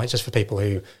you are. It's just for people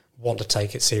who want to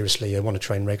take it seriously, they want to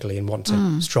train regularly and want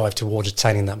to strive towards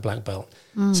attaining that black belt.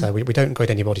 So we don't grade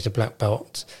anybody to black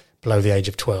belt below the age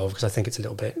of 12 because I think it's a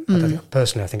little bit,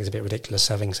 personally I think it's a bit ridiculous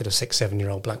having sort of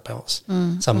 6-7-year-old black belts.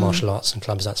 Some martial arts and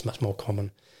clubs that's much more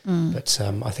common, but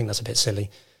I think that's a bit silly.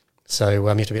 So you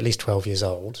have to be at least 12 years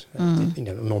old.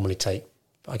 Normally take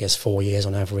I guess, 4 years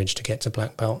on average to get to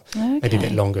black belt. Okay. Maybe a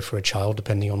bit longer for a child,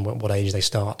 depending on what age they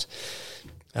start.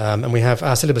 And we have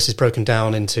our syllabus is broken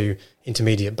down into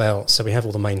intermediate belts. So we have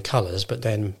all the main colours, but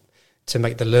then to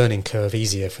make the learning curve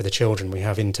easier for the children, we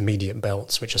have intermediate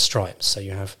belts, which are stripes. So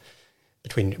you have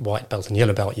between white belt and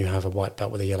yellow belt, you have a white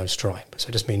belt with a yellow stripe. So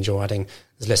it just means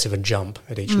there's less of a jump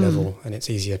at each level, and it's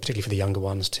easier, particularly for the younger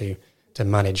ones, to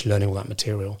manage learning all that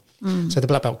material. So the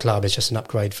Black Belt Club is just an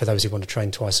upgrade for those who want to train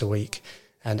twice a week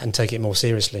and take it more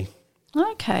seriously.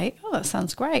 Okay. Oh, that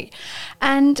sounds great.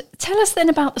 And tell us then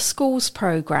about the schools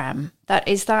program.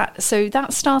 So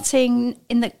that's starting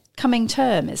in the coming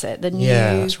term, is it?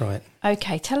 Yeah, that's right.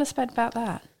 Okay. Tell us a bit about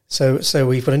that. So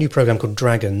we've got a new program called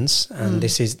Dragons, and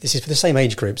this is for the same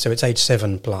age group. So it's age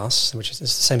 7+, which is the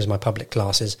same as my public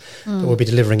classes, but we'll be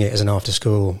delivering it as an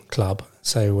after-school club.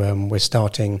 So we're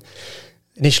starting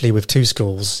initially with 2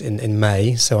 schools in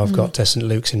May. So I've got St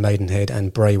Luke's in Maidenhead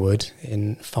and Braywood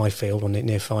in Fifield, or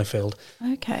near Fifield,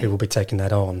 who will be taking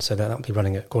that on. So that'll be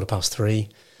running at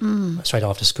 3:15, straight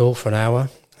after school for an hour.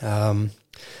 And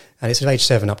it's at age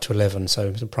 7 up to 11, so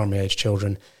it's primary age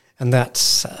children. And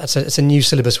it's a new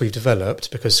syllabus we've developed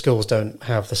because schools don't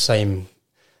have the same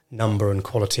number and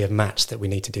quality of mats that we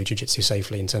need to do jiu-jitsu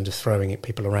safely in terms of throwing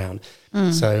people around.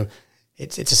 So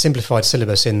it's a simplified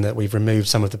syllabus in that we've removed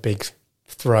some of the big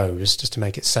throws just to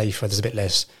make it safer. There's a bit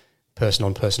less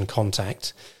person-on-person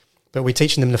contact. But we're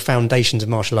teaching them the foundations of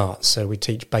martial arts. So we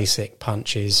teach basic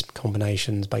punches,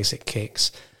 combinations, basic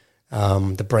kicks,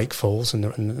 the break falls and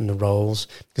the rolls,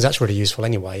 because that's really useful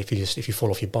anyway. If you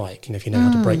fall off your bike, if you know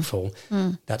how to break fall,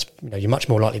 that's you're much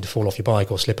more likely to fall off your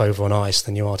bike or slip over on ice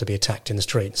than you are to be attacked in the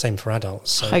street. Same for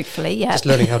adults. So hopefully, yeah. Just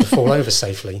learning how to fall over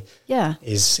safely, yeah,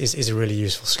 is a really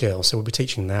useful skill. So we'll be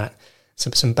teaching that,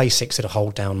 some basic sort of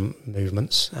hold down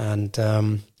movements, and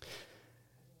and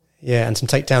some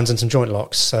takedowns and some joint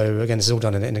locks. So again, this is all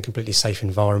done in a completely safe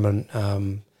environment.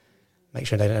 Make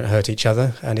sure they don't hurt each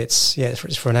other, and it's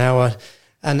for an hour,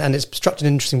 and it's structured in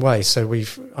an interesting way. So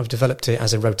I've developed it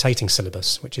as a rotating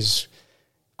syllabus, which is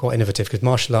quite innovative because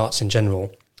martial arts in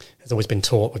general has always been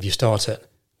taught if you start at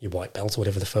your white belt or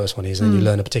whatever the first one is, and you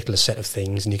learn a particular set of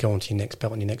things, and you go on to your next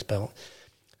belt and your next belt,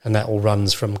 and that all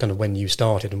runs from kind of when you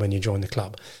started and when you joined the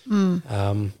club.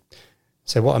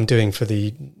 So what I'm doing for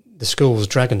the school's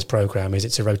Dragons program is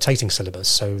it's a rotating syllabus.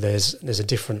 So there's a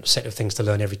different set of things to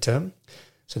learn every term.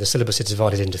 So the syllabus is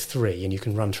divided into 3, and you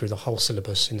can run through the whole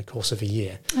syllabus in the course of a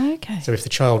year. Okay. So if the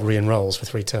child re-enrolls for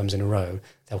 3 terms in a row,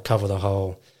 they'll cover the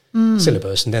whole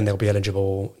syllabus, and then they'll be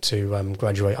eligible to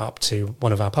graduate up to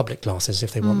one of our public classes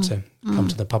if they want to come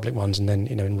to the public ones, and then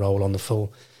enrol on the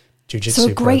full jiu-jitsu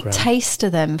program. So a great program. taster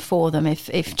then for them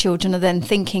if children are then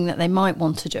thinking that they might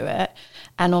want to do it,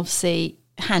 and obviously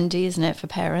handy, isn't it, for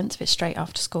parents if it's straight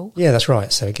after school? Yeah, that's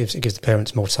right. So it gives the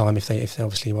parents more time if they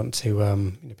obviously want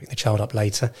to pick the child up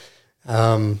later.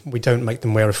 We don't make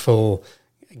them wear a full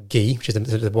gi, which is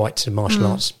the white martial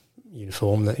arts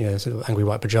uniform, that sort of angry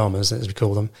white pajamas as we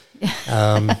call them,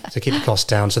 to keep the cost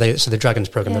down. So the Dragons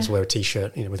program does wear a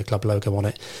t-shirt with the club logo on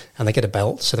it, and they get a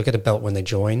belt. So they get a belt when they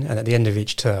join, and at the end of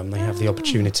each term they have the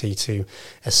opportunity to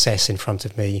assess in front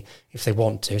of me if they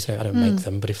want to. So I don't make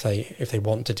them, but if they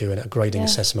want to do a grading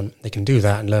assessment, they can do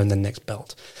that and learn the next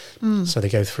belt. So they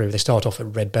go through. They start off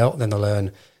at red belt, then they'll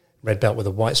learn red belt with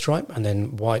a white stripe, and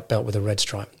then white belt with a red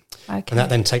stripe. Okay. And that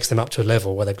then takes them up to a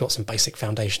level where they've got some basic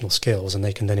foundational skills, and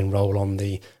they can then enrol on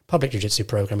the public jiu-jitsu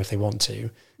program if they want to,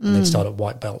 and then start at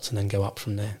white belts and then go up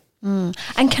from there.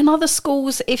 And can other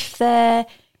schools, if they're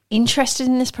interested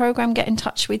in this program, get in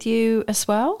touch with you as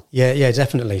well? Yeah,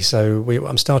 definitely. So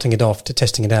I'm starting it off to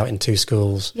testing it out in 2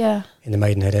 schools in the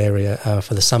Maidenhead area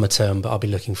for the summer term, but I'll be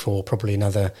looking for probably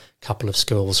another couple of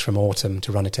schools from autumn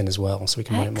to run it in as well, so we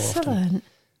can run it more often. Excellent.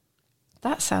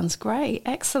 That sounds great.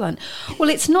 Excellent. Well,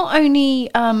 it's not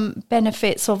only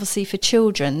benefits, obviously, for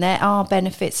children. There are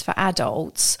benefits for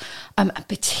adults,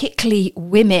 particularly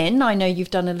women. I know you've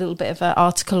done a little bit of an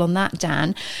article on that,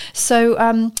 Dan. So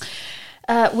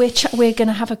we're going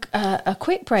to have a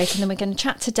quick break, and then we're going to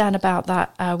chat to Dan about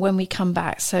that when we come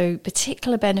back. So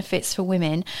particular benefits for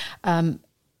women,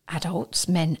 adults,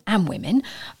 men and women.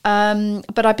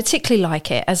 But I particularly like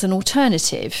it as an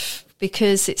alternative,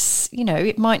 because it's,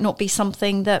 it might not be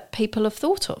something that people have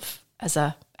thought of as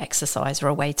a exercise or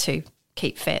a way to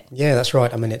keep fit. Yeah, that's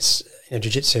right. I mean, it's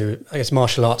jiu-jitsu, I guess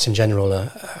martial arts in general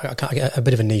are a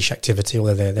bit of a niche activity,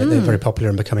 although they're very popular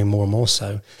and becoming more and more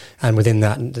so. And within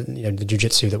that, the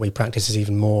jiu-jitsu that we practice is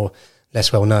even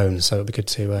less well known. So it'll be good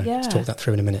to talk that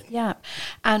through in a minute. Yeah.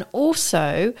 And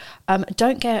also,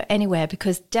 don't go anywhere,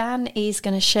 because Dan is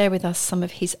going to share with us some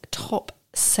of his top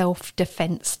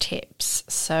self-defense tips.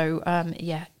 So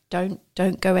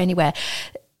don't go anywhere.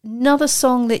 Another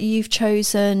song that you've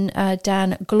chosen,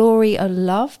 Dan, Glory of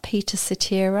Love, Peter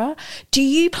Cetera. Do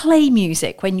you play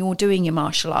music when you're doing your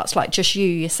martial arts, like just you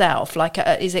yourself? Like,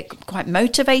 is it quite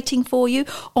motivating for you?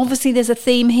 Obviously, there's a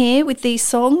theme here with these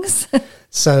songs.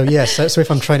 So if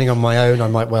I'm training on my own, I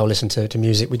might well listen to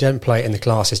music. We don't play it in the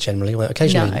classes generally. Well,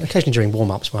 occasionally during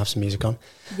warm-ups, we'll have some music on.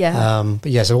 Yeah.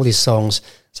 But yeah, so all these songs.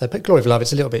 So Glory of Love,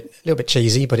 it's a little bit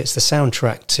cheesy, but it's the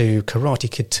soundtrack to Karate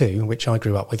Kid 2, which I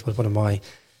grew up with. Was one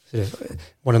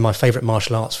of my favourite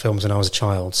martial arts films when I was a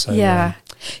child. So yeah.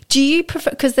 Do you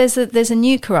prefer, because there's a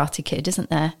new Karate Kid, isn't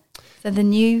there? So the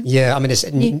new... Yeah, I mean, it's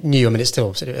new. I mean, it's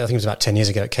still, I think it was about 10 years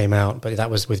ago it came out, but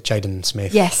that was with Jaden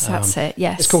Smith. Yes, that's it,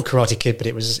 yes. It's called Karate Kid, but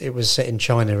it was set in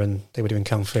China and they were doing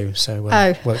Kung Fu, so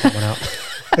worked that one out.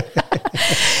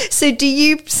 So do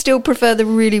you still prefer the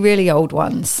really, really old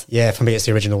ones? Yeah, for me it's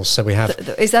the originals. So we have...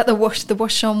 Is that the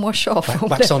wash on, wash off?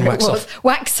 Wax on, wax off.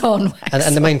 Wax on, wax off.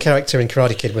 And the main character in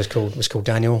Karate Kid was called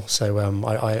Daniel, so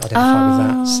I identify with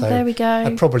that. So there we go.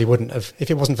 I probably wouldn't have, if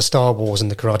it wasn't for Star Wars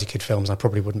and the Karate Kid films, I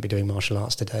probably wouldn't be doing martial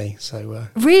arts today. So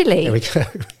really? There we go.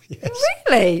 Yes.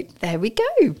 Really? There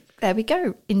we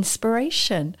go.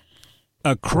 Inspiration.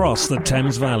 Across the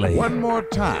Thames Valley. One more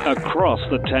time. Across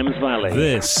the Thames Valley.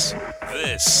 This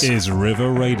is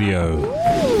River Radio.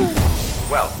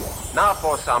 Well, now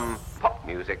for some pop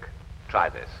music. Try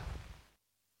this.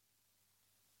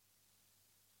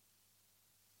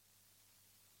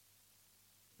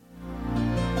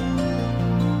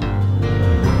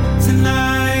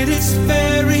 Tonight it's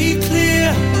very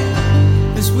clear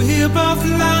as we're both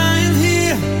lying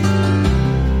here.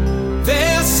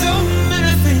 There's so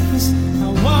many things I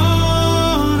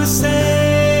wanna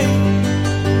say.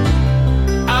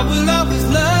 I will always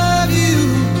love you.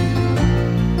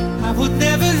 I would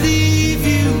never leave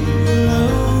you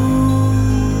alone.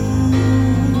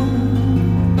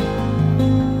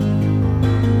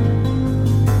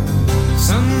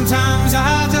 Sometimes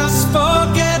I just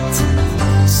forget,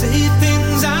 say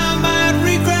things I might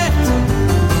regret.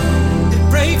 It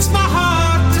breaks my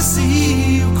heart to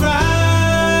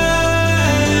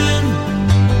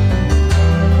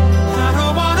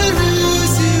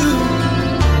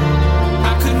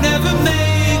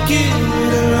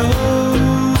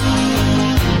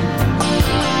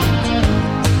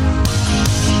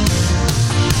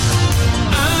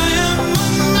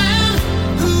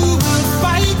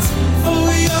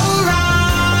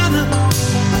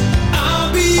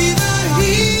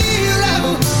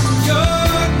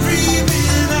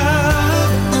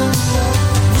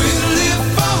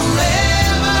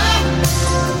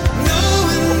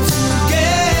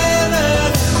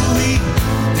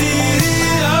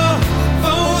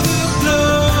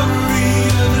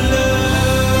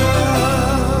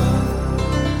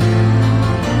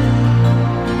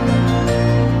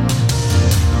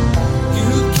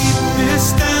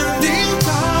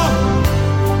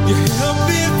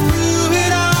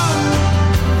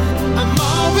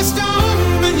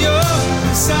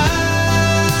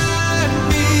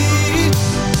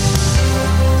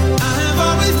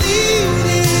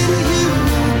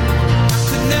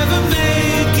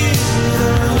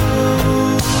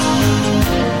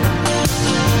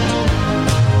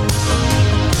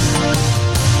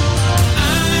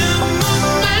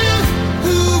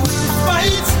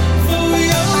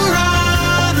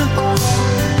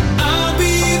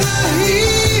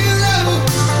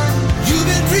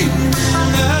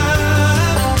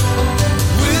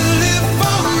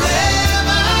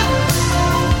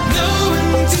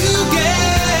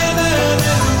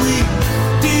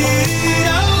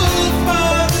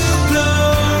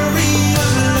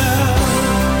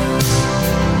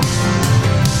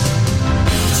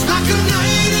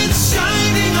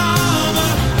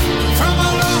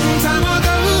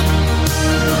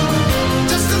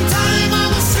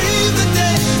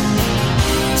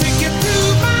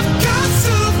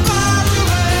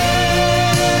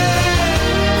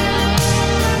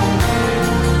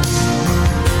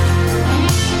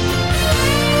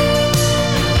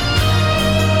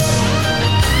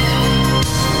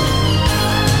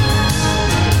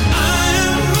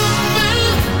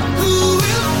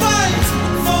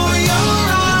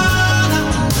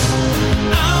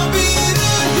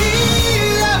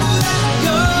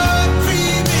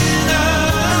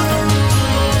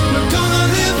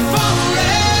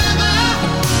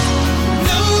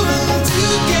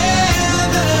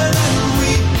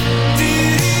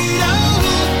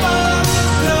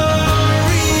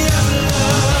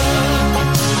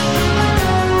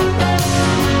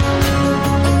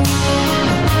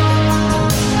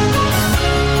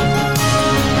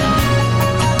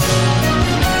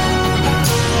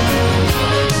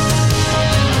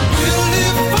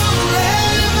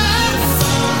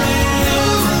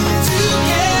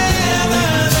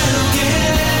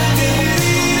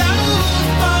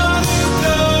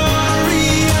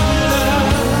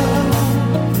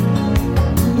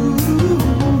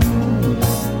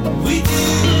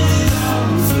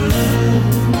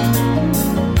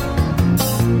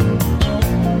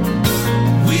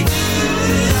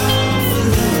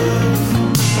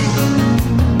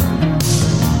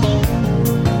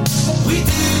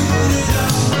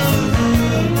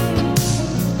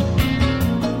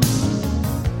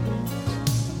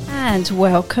And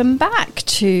welcome back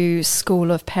to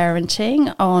School of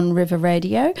Parenting on River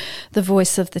Radio, the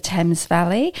voice of the Thames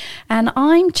Valley. And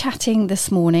I'm chatting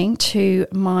this morning to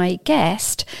my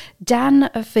guest, Dan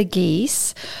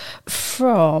Verghese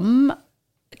from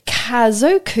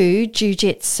Kazoku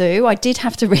Jiu-Jitsu. I did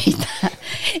have to read that.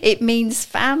 It means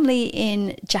family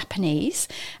in Japanese,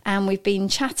 and we've been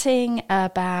chatting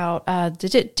about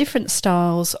the different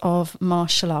styles of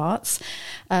martial arts,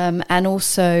 and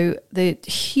also the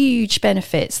huge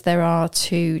benefits there are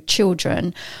to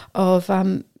children of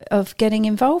getting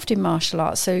involved in martial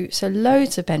arts. So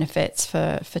loads of benefits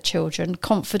for children: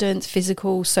 confidence,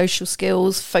 physical, social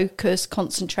skills, focus,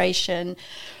 concentration,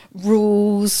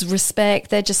 rules, respect.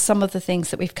 They're just some of the things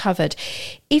that we've covered.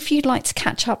 If you'd like to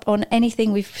catch up on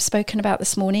anything we've spoken about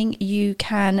this morning, you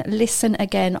can listen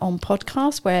again on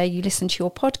podcast, where you listen to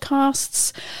your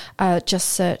podcasts. Just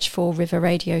search for River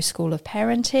Radio School of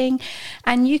Parenting,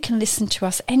 and you can listen to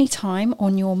us anytime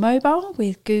on your mobile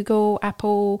with Google,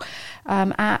 Apple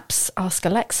apps. Ask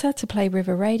Alexa to play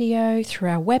River Radio through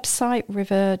our website,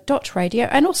 river.radio,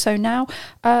 and also now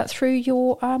through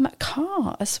your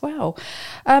car as well.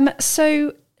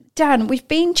 So, Dan, we've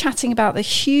been chatting about the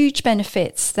huge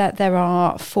benefits that there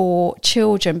are for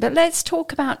children, but let's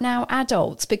talk about now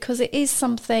adults, because it is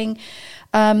something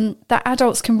that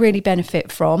adults can really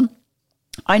benefit from.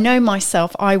 I know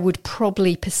myself, I would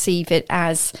probably perceive it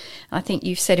as, I think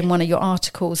you've said in one of your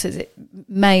articles, is it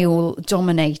male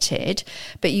dominated,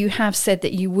 but you have said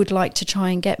that you would like to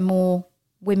try and get more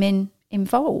women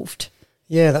involved.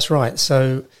 Yeah, that's right.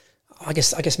 So I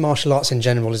guess martial arts in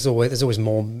general there's always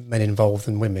more men involved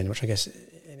than women, which I guess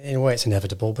in a way it's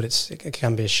inevitable, but it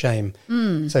can be a shame.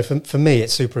 So for me,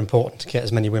 it's super important to get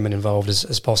as many women involved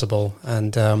as possible.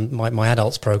 And my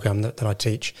adults program that I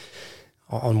teach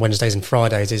on Wednesdays and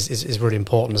Fridays is really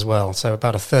important as well. So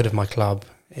about a third of my club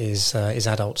is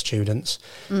adult students,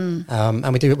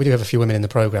 and we do have a few women in the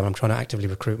program. I'm trying to actively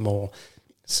recruit more.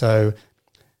 So,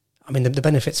 I mean, the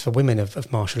benefits for women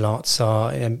of martial arts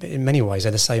are, in many ways,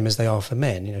 they're the same as they are for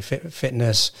men. You know,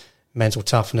 fitness, mental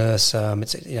toughness.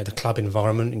 It's the club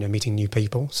environment. Meeting new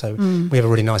people. So we have a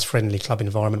really nice, friendly club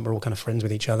environment. We're all kind of friends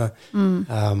with each other,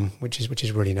 which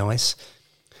is really nice.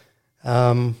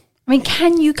 I mean,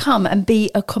 can you come and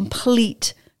be a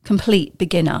complete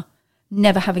beginner,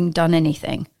 never having done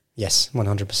anything? Yes,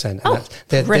 100%. Oh,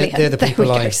 brilliant. They're the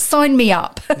people sign me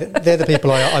up. They're the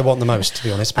people I want the most, to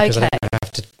be honest, because I don't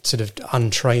have to sort of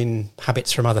untrain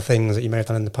habits from other things that you may have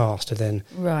done in the past to then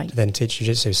teach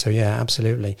jiu-jitsu. So yeah,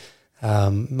 absolutely.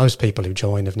 Most people who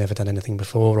join have never done anything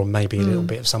before, or maybe a little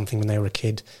bit of something when they were a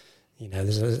kid.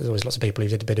 There's always lots of people who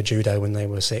did a bit of judo when they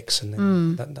were 6,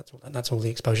 and then that's all the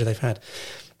exposure they've had.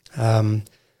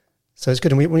 So it's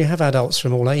good, and we have adults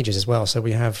from all ages as well. So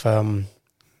we have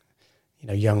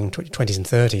young 20s and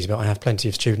 30s, but I have plenty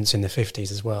of students in their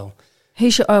 50s as well.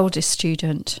 Who's your oldest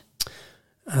student?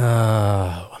 I'm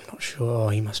not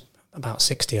sure. He must about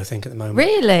 60, I think, at the moment.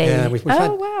 Really? Yeah. We've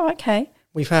had, wow. Okay.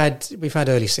 We've had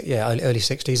early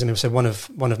 60s. I mean, so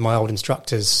one of my old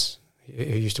instructors who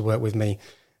used to work with me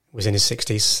was in his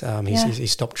 60s.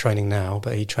 He's stopped training now,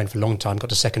 but he trained for a long time.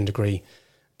 Got a 2nd degree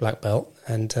black belt,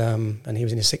 and he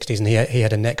was in his 60s, and he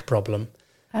had a neck problem.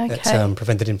 Okay. That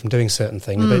prevented him from doing certain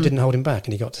things, but it didn't hold him back,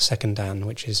 and he got to 2nd Dan,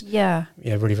 which is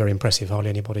really very impressive. Hardly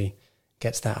anybody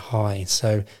gets that high,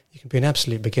 so you can be an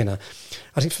absolute beginner.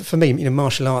 I think for me,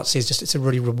 martial arts it's a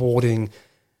really rewarding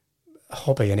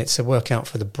hobby, and it's a workout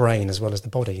for the brain as well as the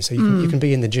body. So you can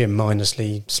be in the gym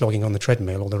mindlessly slogging on the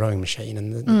treadmill or the rowing machine,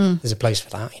 and there's a place for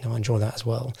that. I enjoy that as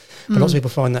well. But lots of people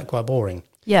find that quite boring.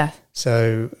 Yeah.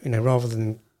 So rather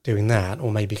than doing that,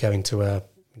 or maybe going to a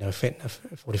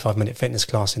 45-minute fitness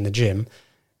class in the gym,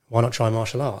 why not try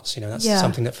martial arts? That's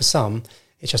something that for some,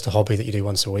 it's just a hobby that you do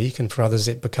once a week, and for others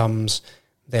it becomes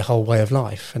their whole way of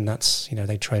life, and that's,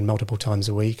 they train multiple times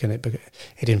a week, and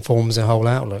it informs their whole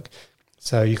outlook.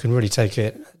 So you can really take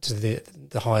it to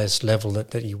the highest level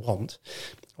that you want,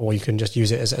 or you can just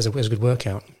use it as a good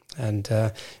workout. And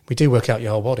we do work out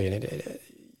your whole body. And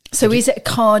so is it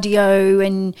cardio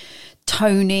and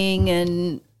toning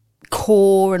and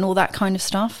core and all that kind of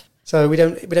stuff? So we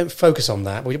don't focus on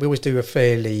that. We always do a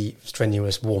fairly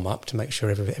strenuous warm up to make sure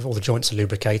if all the joints are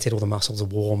lubricated, all the muscles are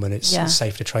warm, and it's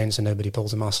safe to train, so nobody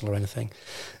pulls a muscle or anything.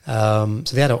 So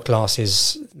the adult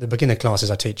classes, the beginner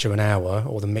classes I teach are an hour,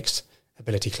 or the mixed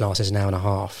ability class is an hour and a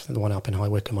half. The one up in High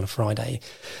Wycombe on a Friday,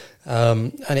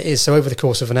 and it is so over the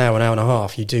course of an hour and a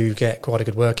half, you do get quite a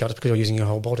good workout because you're using your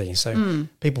whole body. So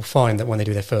people find that when they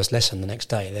do their first lesson the next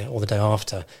day or the day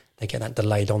after, they get that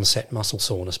delayed onset muscle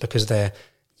soreness because they're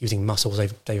using muscles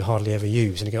they hardly ever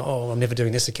use, and you go, oh, I'm never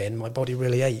doing this again, my body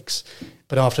really aches.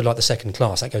 But after like the second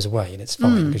class, that goes away and it's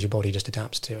fine because your body just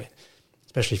adapts to it,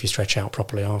 especially if you stretch out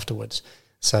properly afterwards.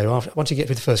 So once you get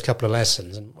through the first couple of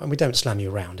lessons, and we don't slam you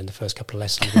around in the first couple of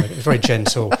lessons, it's very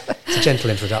gentle. It's a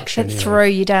gentle introduction. And throw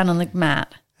you down on the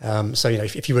mat. So,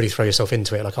 if you really throw yourself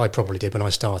into it, like I probably did when I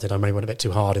started, I maybe went a bit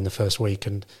too hard in the first week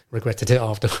and regretted it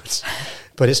afterwards.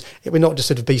 But we're not just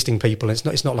sort of beasting people. It's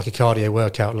not like a cardio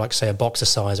workout, like say a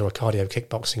boxercise or a cardio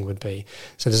kickboxing would be.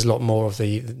 So there's a lot more of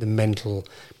the mental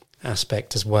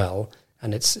aspect as well.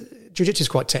 And jiu-jitsu is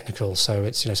quite technical, so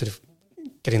it's sort of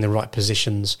getting the right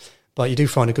positions. But you do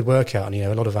find a good workout, and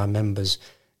a lot of our members,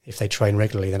 if they train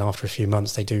regularly, then after a few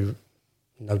months they do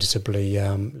noticeably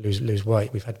lose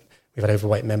weight. We've had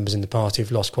overweight members in the past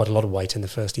who've lost quite a lot of weight in the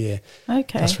first year.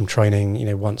 Okay, that's from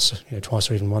training, once, twice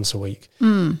or even once a week.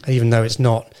 Even though it's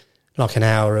not like an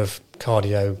hour of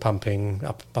cardio jumping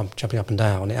up and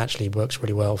down, it actually works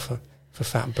really well for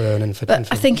fat burn and for.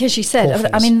 But I think, as you said,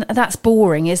 I mean, that's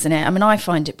boring, isn't it? I mean, I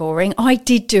find it boring. I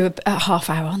did do a half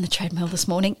hour on the treadmill this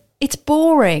morning. It's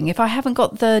boring. If I haven't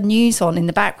got the news on in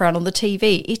the background on the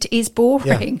TV, it is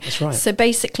boring. Yeah, that's right. So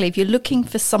basically, if you're looking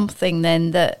for something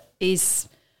then that is,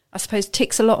 I suppose,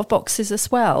 ticks a lot of boxes as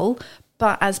well,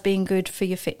 but as being good for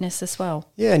your fitness as well.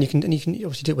 Yeah, and you can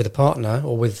obviously do it with a partner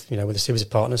or with a series of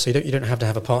partners. So you don't have to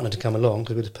have a partner to come along,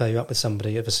 because we'll just pair you up with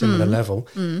somebody of a similar level.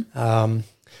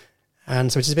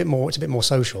 And so it's a bit more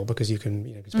social, because you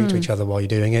can speak to each other while you're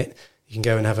doing it. You can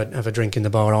go and have a drink in the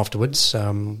bar afterwards. So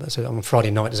on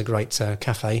Friday night, there's a great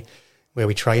cafe where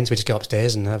we train. So we just go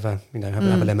upstairs and have a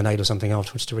lemonade or something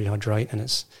afterwards to rehydrate,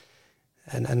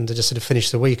 and to just sort of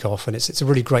finish the week off. And it's a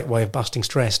really great way of busting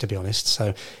stress, to be honest.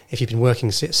 So if you've been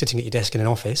working, sitting at your desk in an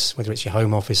office, whether it's your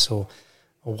home office or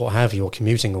what have you, or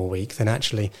commuting all week, then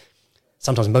actually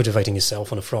sometimes motivating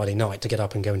yourself on a Friday night to get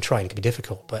up and go and train can be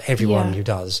difficult. But everyone who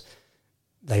does,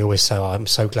 they always say, I'm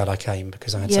so glad I came,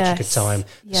 because I had such a good time.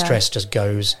 Yeah. Stress just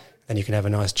goes, then you can have a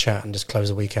nice chat and just close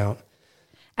the week out.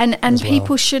 And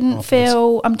people shouldn't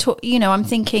feel, I'm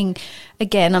thinking,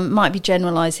 again, I might be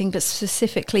generalising, but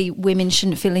specifically women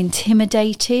shouldn't feel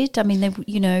intimidated. I mean,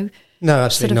 No,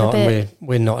 absolutely not.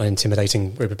 We're not an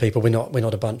intimidating group of people. We're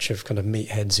not a bunch of kind of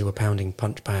meatheads who are pounding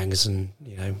punch bags, and,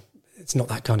 it's not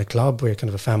that kind of club. We're kind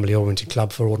of a family-oriented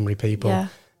club for ordinary people. Yeah.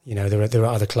 There are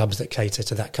other clubs that cater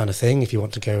to that kind of thing. If you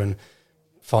want to go and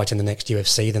fight in the next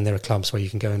UFC, then there are clubs where you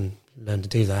can go and learn to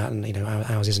do that, and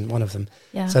ours isn't one of them.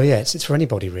 Yeah. So it's for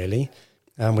anybody really.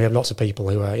 We have lots of people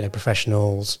who are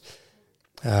professionals,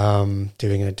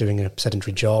 doing a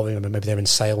sedentary job. Maybe they're in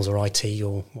sales or IT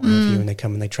or what have you, and they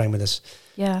come and they train with us.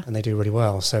 Yeah, and they do really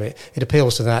well. So it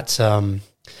appeals to that.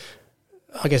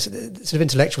 I guess the sort of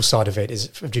intellectual side of it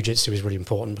of jiu-jitsu is really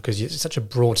important, because it's such a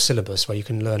broad syllabus where you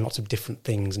can learn lots of different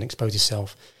things and expose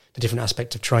yourself to different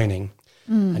aspects of training.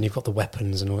 And you've got the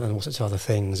weapons and all sorts of other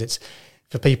things. It's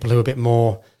for people who are a bit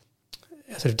more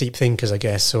sort of deep thinkers, I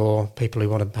guess, or people who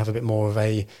want to have a bit more of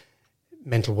a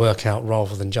mental workout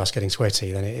rather than just getting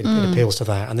sweaty, then it appeals to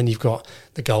that. And then you've got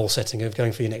the goal setting of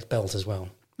going for your next belt as well,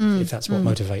 if that's what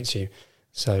motivates you.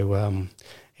 So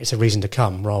it's a reason to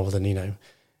come rather than,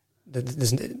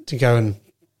 to go and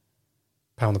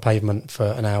pound the pavement for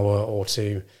an hour or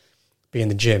to be in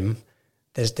the gym.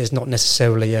 There's not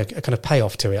necessarily a kind of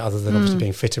payoff to it, other than obviously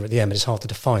being fitter at the end. But it's hard to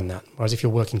define that. Whereas if you're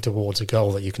working towards a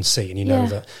goal that you can see, and you know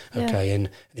that, okay,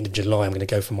 at the end of July I'm going to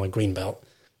go for my green belt.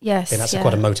 Yes, then that's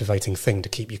quite a motivating thing to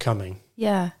keep you coming.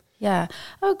 Yeah. Yeah.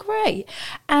 Oh, great.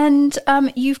 And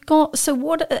you've got, so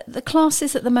what are the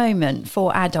classes at the moment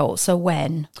for adults? So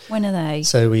when are they?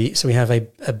 So we have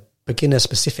a beginner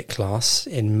specific class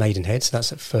in Maidenhead. So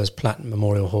that's at First Platte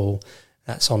Memorial Hall.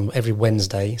 That's on every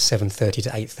Wednesday, 7:30 to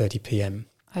 8:30 p.m.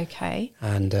 Okay.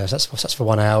 And that's for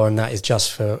 1 hour, and that is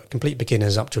just for complete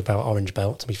beginners up to about orange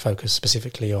belt. We focus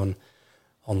specifically on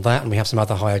that, and we have some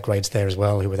other higher grades there as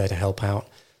well who are there to help out.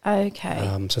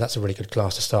 Okay. So that's a really good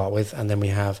class to start with. And then we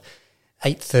have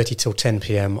 8:30 till 10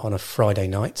 p.m. on a Friday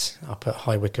night up at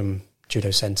High Wycombe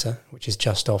Judo Centre, which is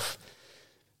just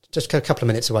a couple of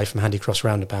minutes away from Handy Cross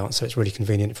Roundabout. So it's really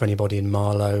convenient for anybody in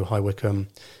Marlow, High Wycombe,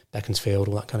 Beaconsfield,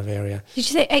 all that kind of area. Did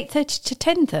you say 8:30 to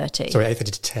 10:30? Sorry,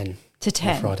 8:30 to 10. To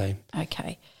 10? On Friday.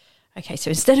 Okay, so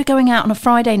instead of going out on a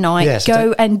Friday night,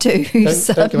 don't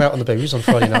go out on the booze on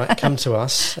Friday night. Come to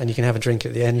us, and you can have a drink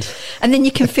at the end. And then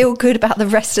you can feel good about the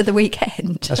rest of the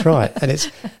weekend. That's right. And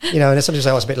it's, and it's sometimes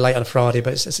it's a bit late on a Friday,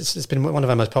 but it's been one of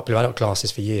our most popular adult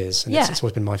classes for years. And it's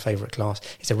always been my favourite class.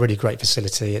 It's a really great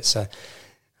facility. It's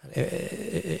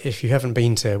if you haven't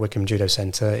been to Wycombe Judo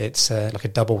Centre, it's like a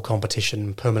double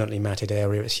competition, permanently matted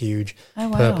area. It's huge,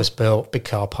 purpose-built, big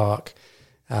car park,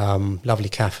 lovely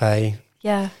cafe.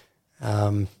 Yeah.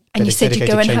 And you said you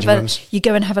go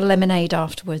and have a lemonade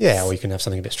afterwards. Yeah, or you can have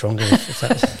something a bit stronger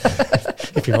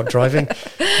if you're not driving.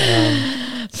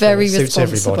 Very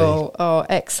responsible. Oh,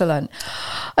 excellent.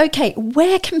 Okay,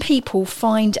 where can people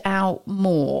find out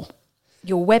more?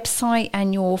 Your website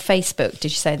and your Facebook,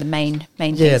 did you say the main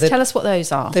things? Tell us what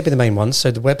those are. They'd be the main ones.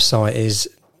 So the website is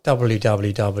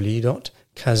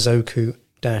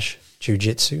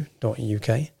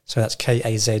www.kazoku-jujitsu.uk. So that's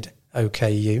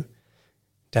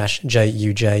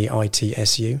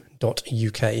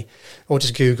KAZOKU-JUJITSU.UK. Or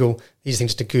just Google, easy thing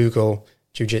just to Google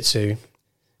Jiu-Jitsu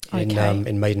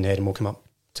in Maidenhead and we'll come up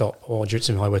top, or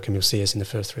Jiu-Jitsu in High Wycombe, you'll see us in the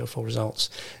first 3 or 4 results.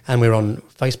 And we're on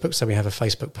Facebook, so we have a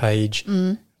Facebook page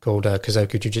called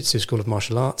Kazoku Jiu-Jitsu School of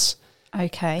Martial Arts.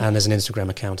 Okay. And there's an Instagram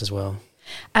account as well.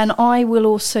 And I will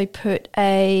also put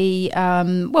we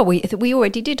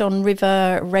already did on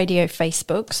River Radio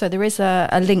Facebook, so there is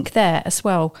a link there as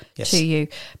well to you.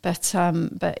 But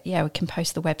yeah, we can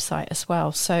post the website as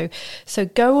well. So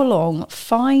go along,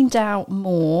 find out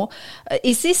more.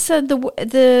 Is this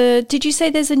did you say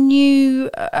there's a new?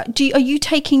 Are you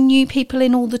taking new people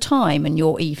in all the time in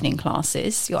your evening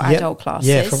classes, your adult classes?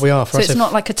 Yeah, we are. So it's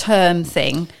not like a term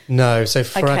thing. No. So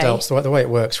for adults, the way it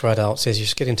works for adults is you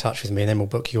just get in touch with me, and then we'll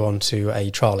book you on to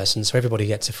a trial lesson. So everybody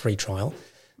gets a free trial.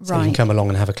 So you can come along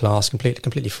and have a class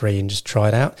completely free and just try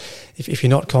it out. If you're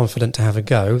not confident to have a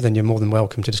go, then you're more than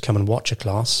welcome to just come and watch a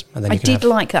class. And then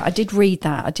like that. I did read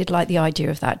that. I did like the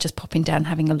idea of that, just popping down,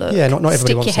 having a look. Yeah, not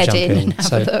everybody wants to jump in. And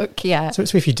have a look, yeah. So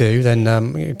if you do,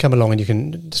 then come along and you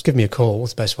can just give me a call.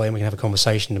 It's the best way, and we can have a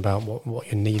conversation about what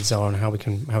your needs are and how we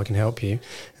can help you.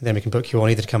 And then we can book you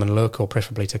on either to come and look or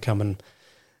preferably to come and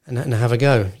have a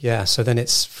go. Yeah, so then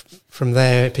it's from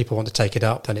there, if people want to take it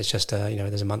up, then it's just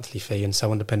there's a monthly fee and so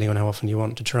on, depending on how often you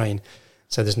want to train.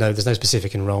 So there's no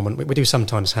specific enrolment. We do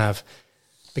sometimes have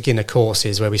beginner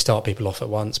courses where we start people off at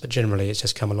once, but generally it's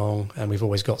just come along, and we've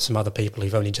always got some other people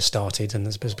who've only just started, and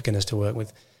there's beginners to work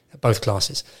with at both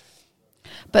classes.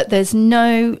 But there's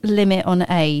no limit on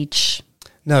age.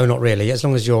 No, not really, as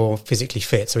long as you're physically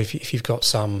fit. So if you've got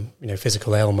some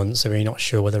physical ailments, or you're not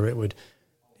sure whether it would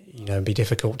be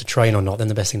difficult to train or not, then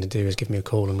the best thing to do is give me a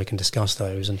call and we can discuss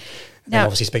those, and then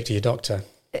obviously speak to your doctor.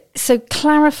 So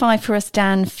clarify for us,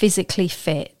 Dan, physically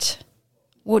fit.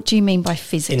 What do you mean by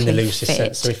physically fit? In the loosest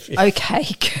sense. So okay,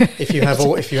 good. If you have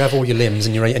all your limbs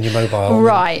and you're mobile,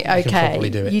 right? You can probably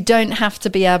do it. You don't have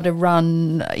to be able to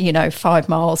run, 5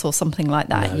 miles or something like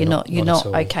that. No, you're not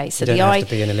okay. So you don't have to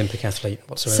be an Olympic athlete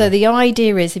whatsoever. So the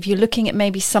idea is, if you're looking at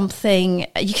maybe something,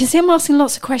 you can see I'm asking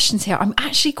lots of questions here. I'm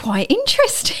actually quite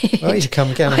interested. Well, you should come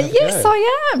again. Yes,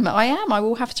 I am. I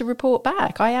will have to report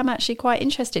back. I am actually quite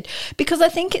interested, because I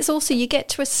think it's also, you get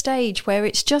to a stage where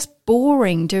it's just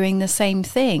boring doing the same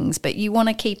things, but you want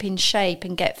to keep in shape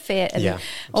and get fit, and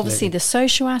obviously the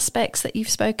social aspects that you've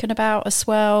spoken about as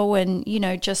well, and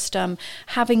just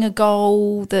having a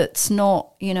goal that's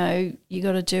not, you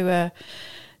got to do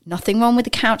nothing wrong with the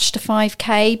couch to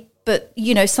 5K, but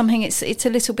something it's a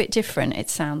little bit different, it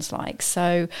sounds like.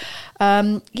 So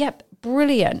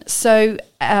brilliant. So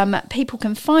people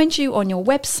can find you on your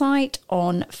website,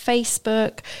 on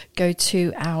Facebook. Go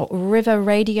to our River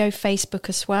Radio Facebook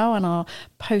as well, and I'll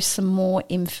post some more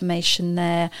information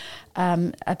there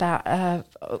about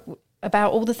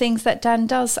all the things that Dan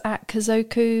does at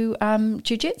Kazoku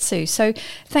Jiu-Jitsu. So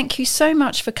thank you so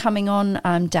much for coming on,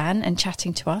 Dan, and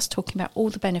chatting to us, talking about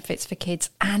all the benefits for kids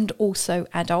and also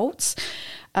adults.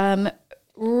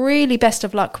 Really best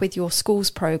of luck with your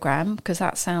schools program, because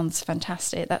that sounds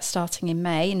fantastic. That's starting in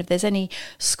May. And if there's any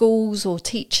schools or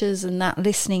teachers and that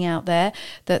listening out there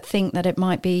that think that it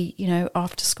might be,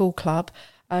 after school club,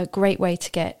 a great way to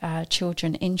get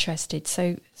children interested.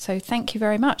 So thank you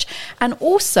very much. And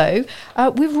also,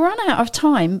 we've run out of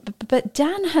time, but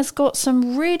Dan has got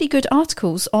some really good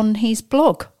articles on his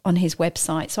blog, on his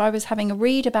website. So I was having a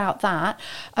read about that.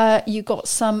 You got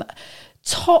some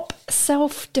top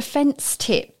self-defense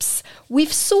tips.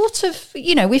 We've sort of,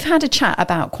 we've had a chat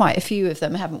about quite a few of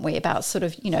them, haven't we? About sort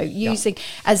of, using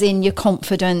as in your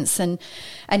confidence and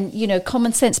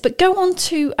common sense. But go on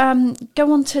to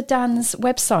Dan's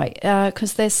website,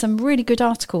 because there's some really good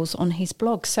articles on his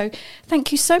blog. So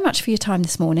thank you so much for your time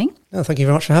this morning. Oh, thank you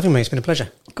very much for having me. It's been a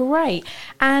pleasure. Great.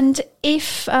 And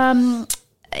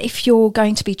if you're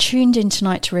going to be tuned in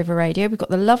tonight to River Radio, we've got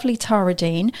the lovely Tara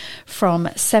Dean from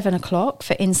 7 o'clock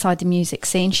for Inside the Music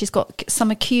Scene. She's got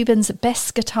some of Cuban's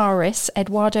best guitarists,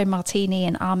 Eduardo Martini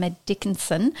and Ahmed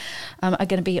Dickinson, are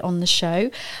going to be on the show.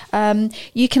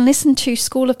 You can listen to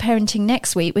School of Parenting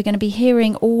next week. We're going to be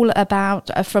hearing all about,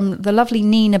 from the lovely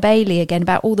Nina Bailey again,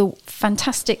 about all the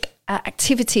fantastic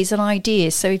activities and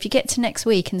ideas. So if you get to next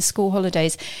week in the school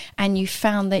holidays and you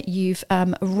found that you've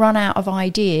run out of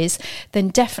ideas, then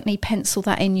definitely pencil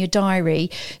that in your diary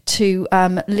to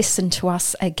listen to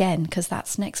us again, because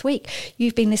that's next week.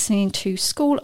 You've been listening to School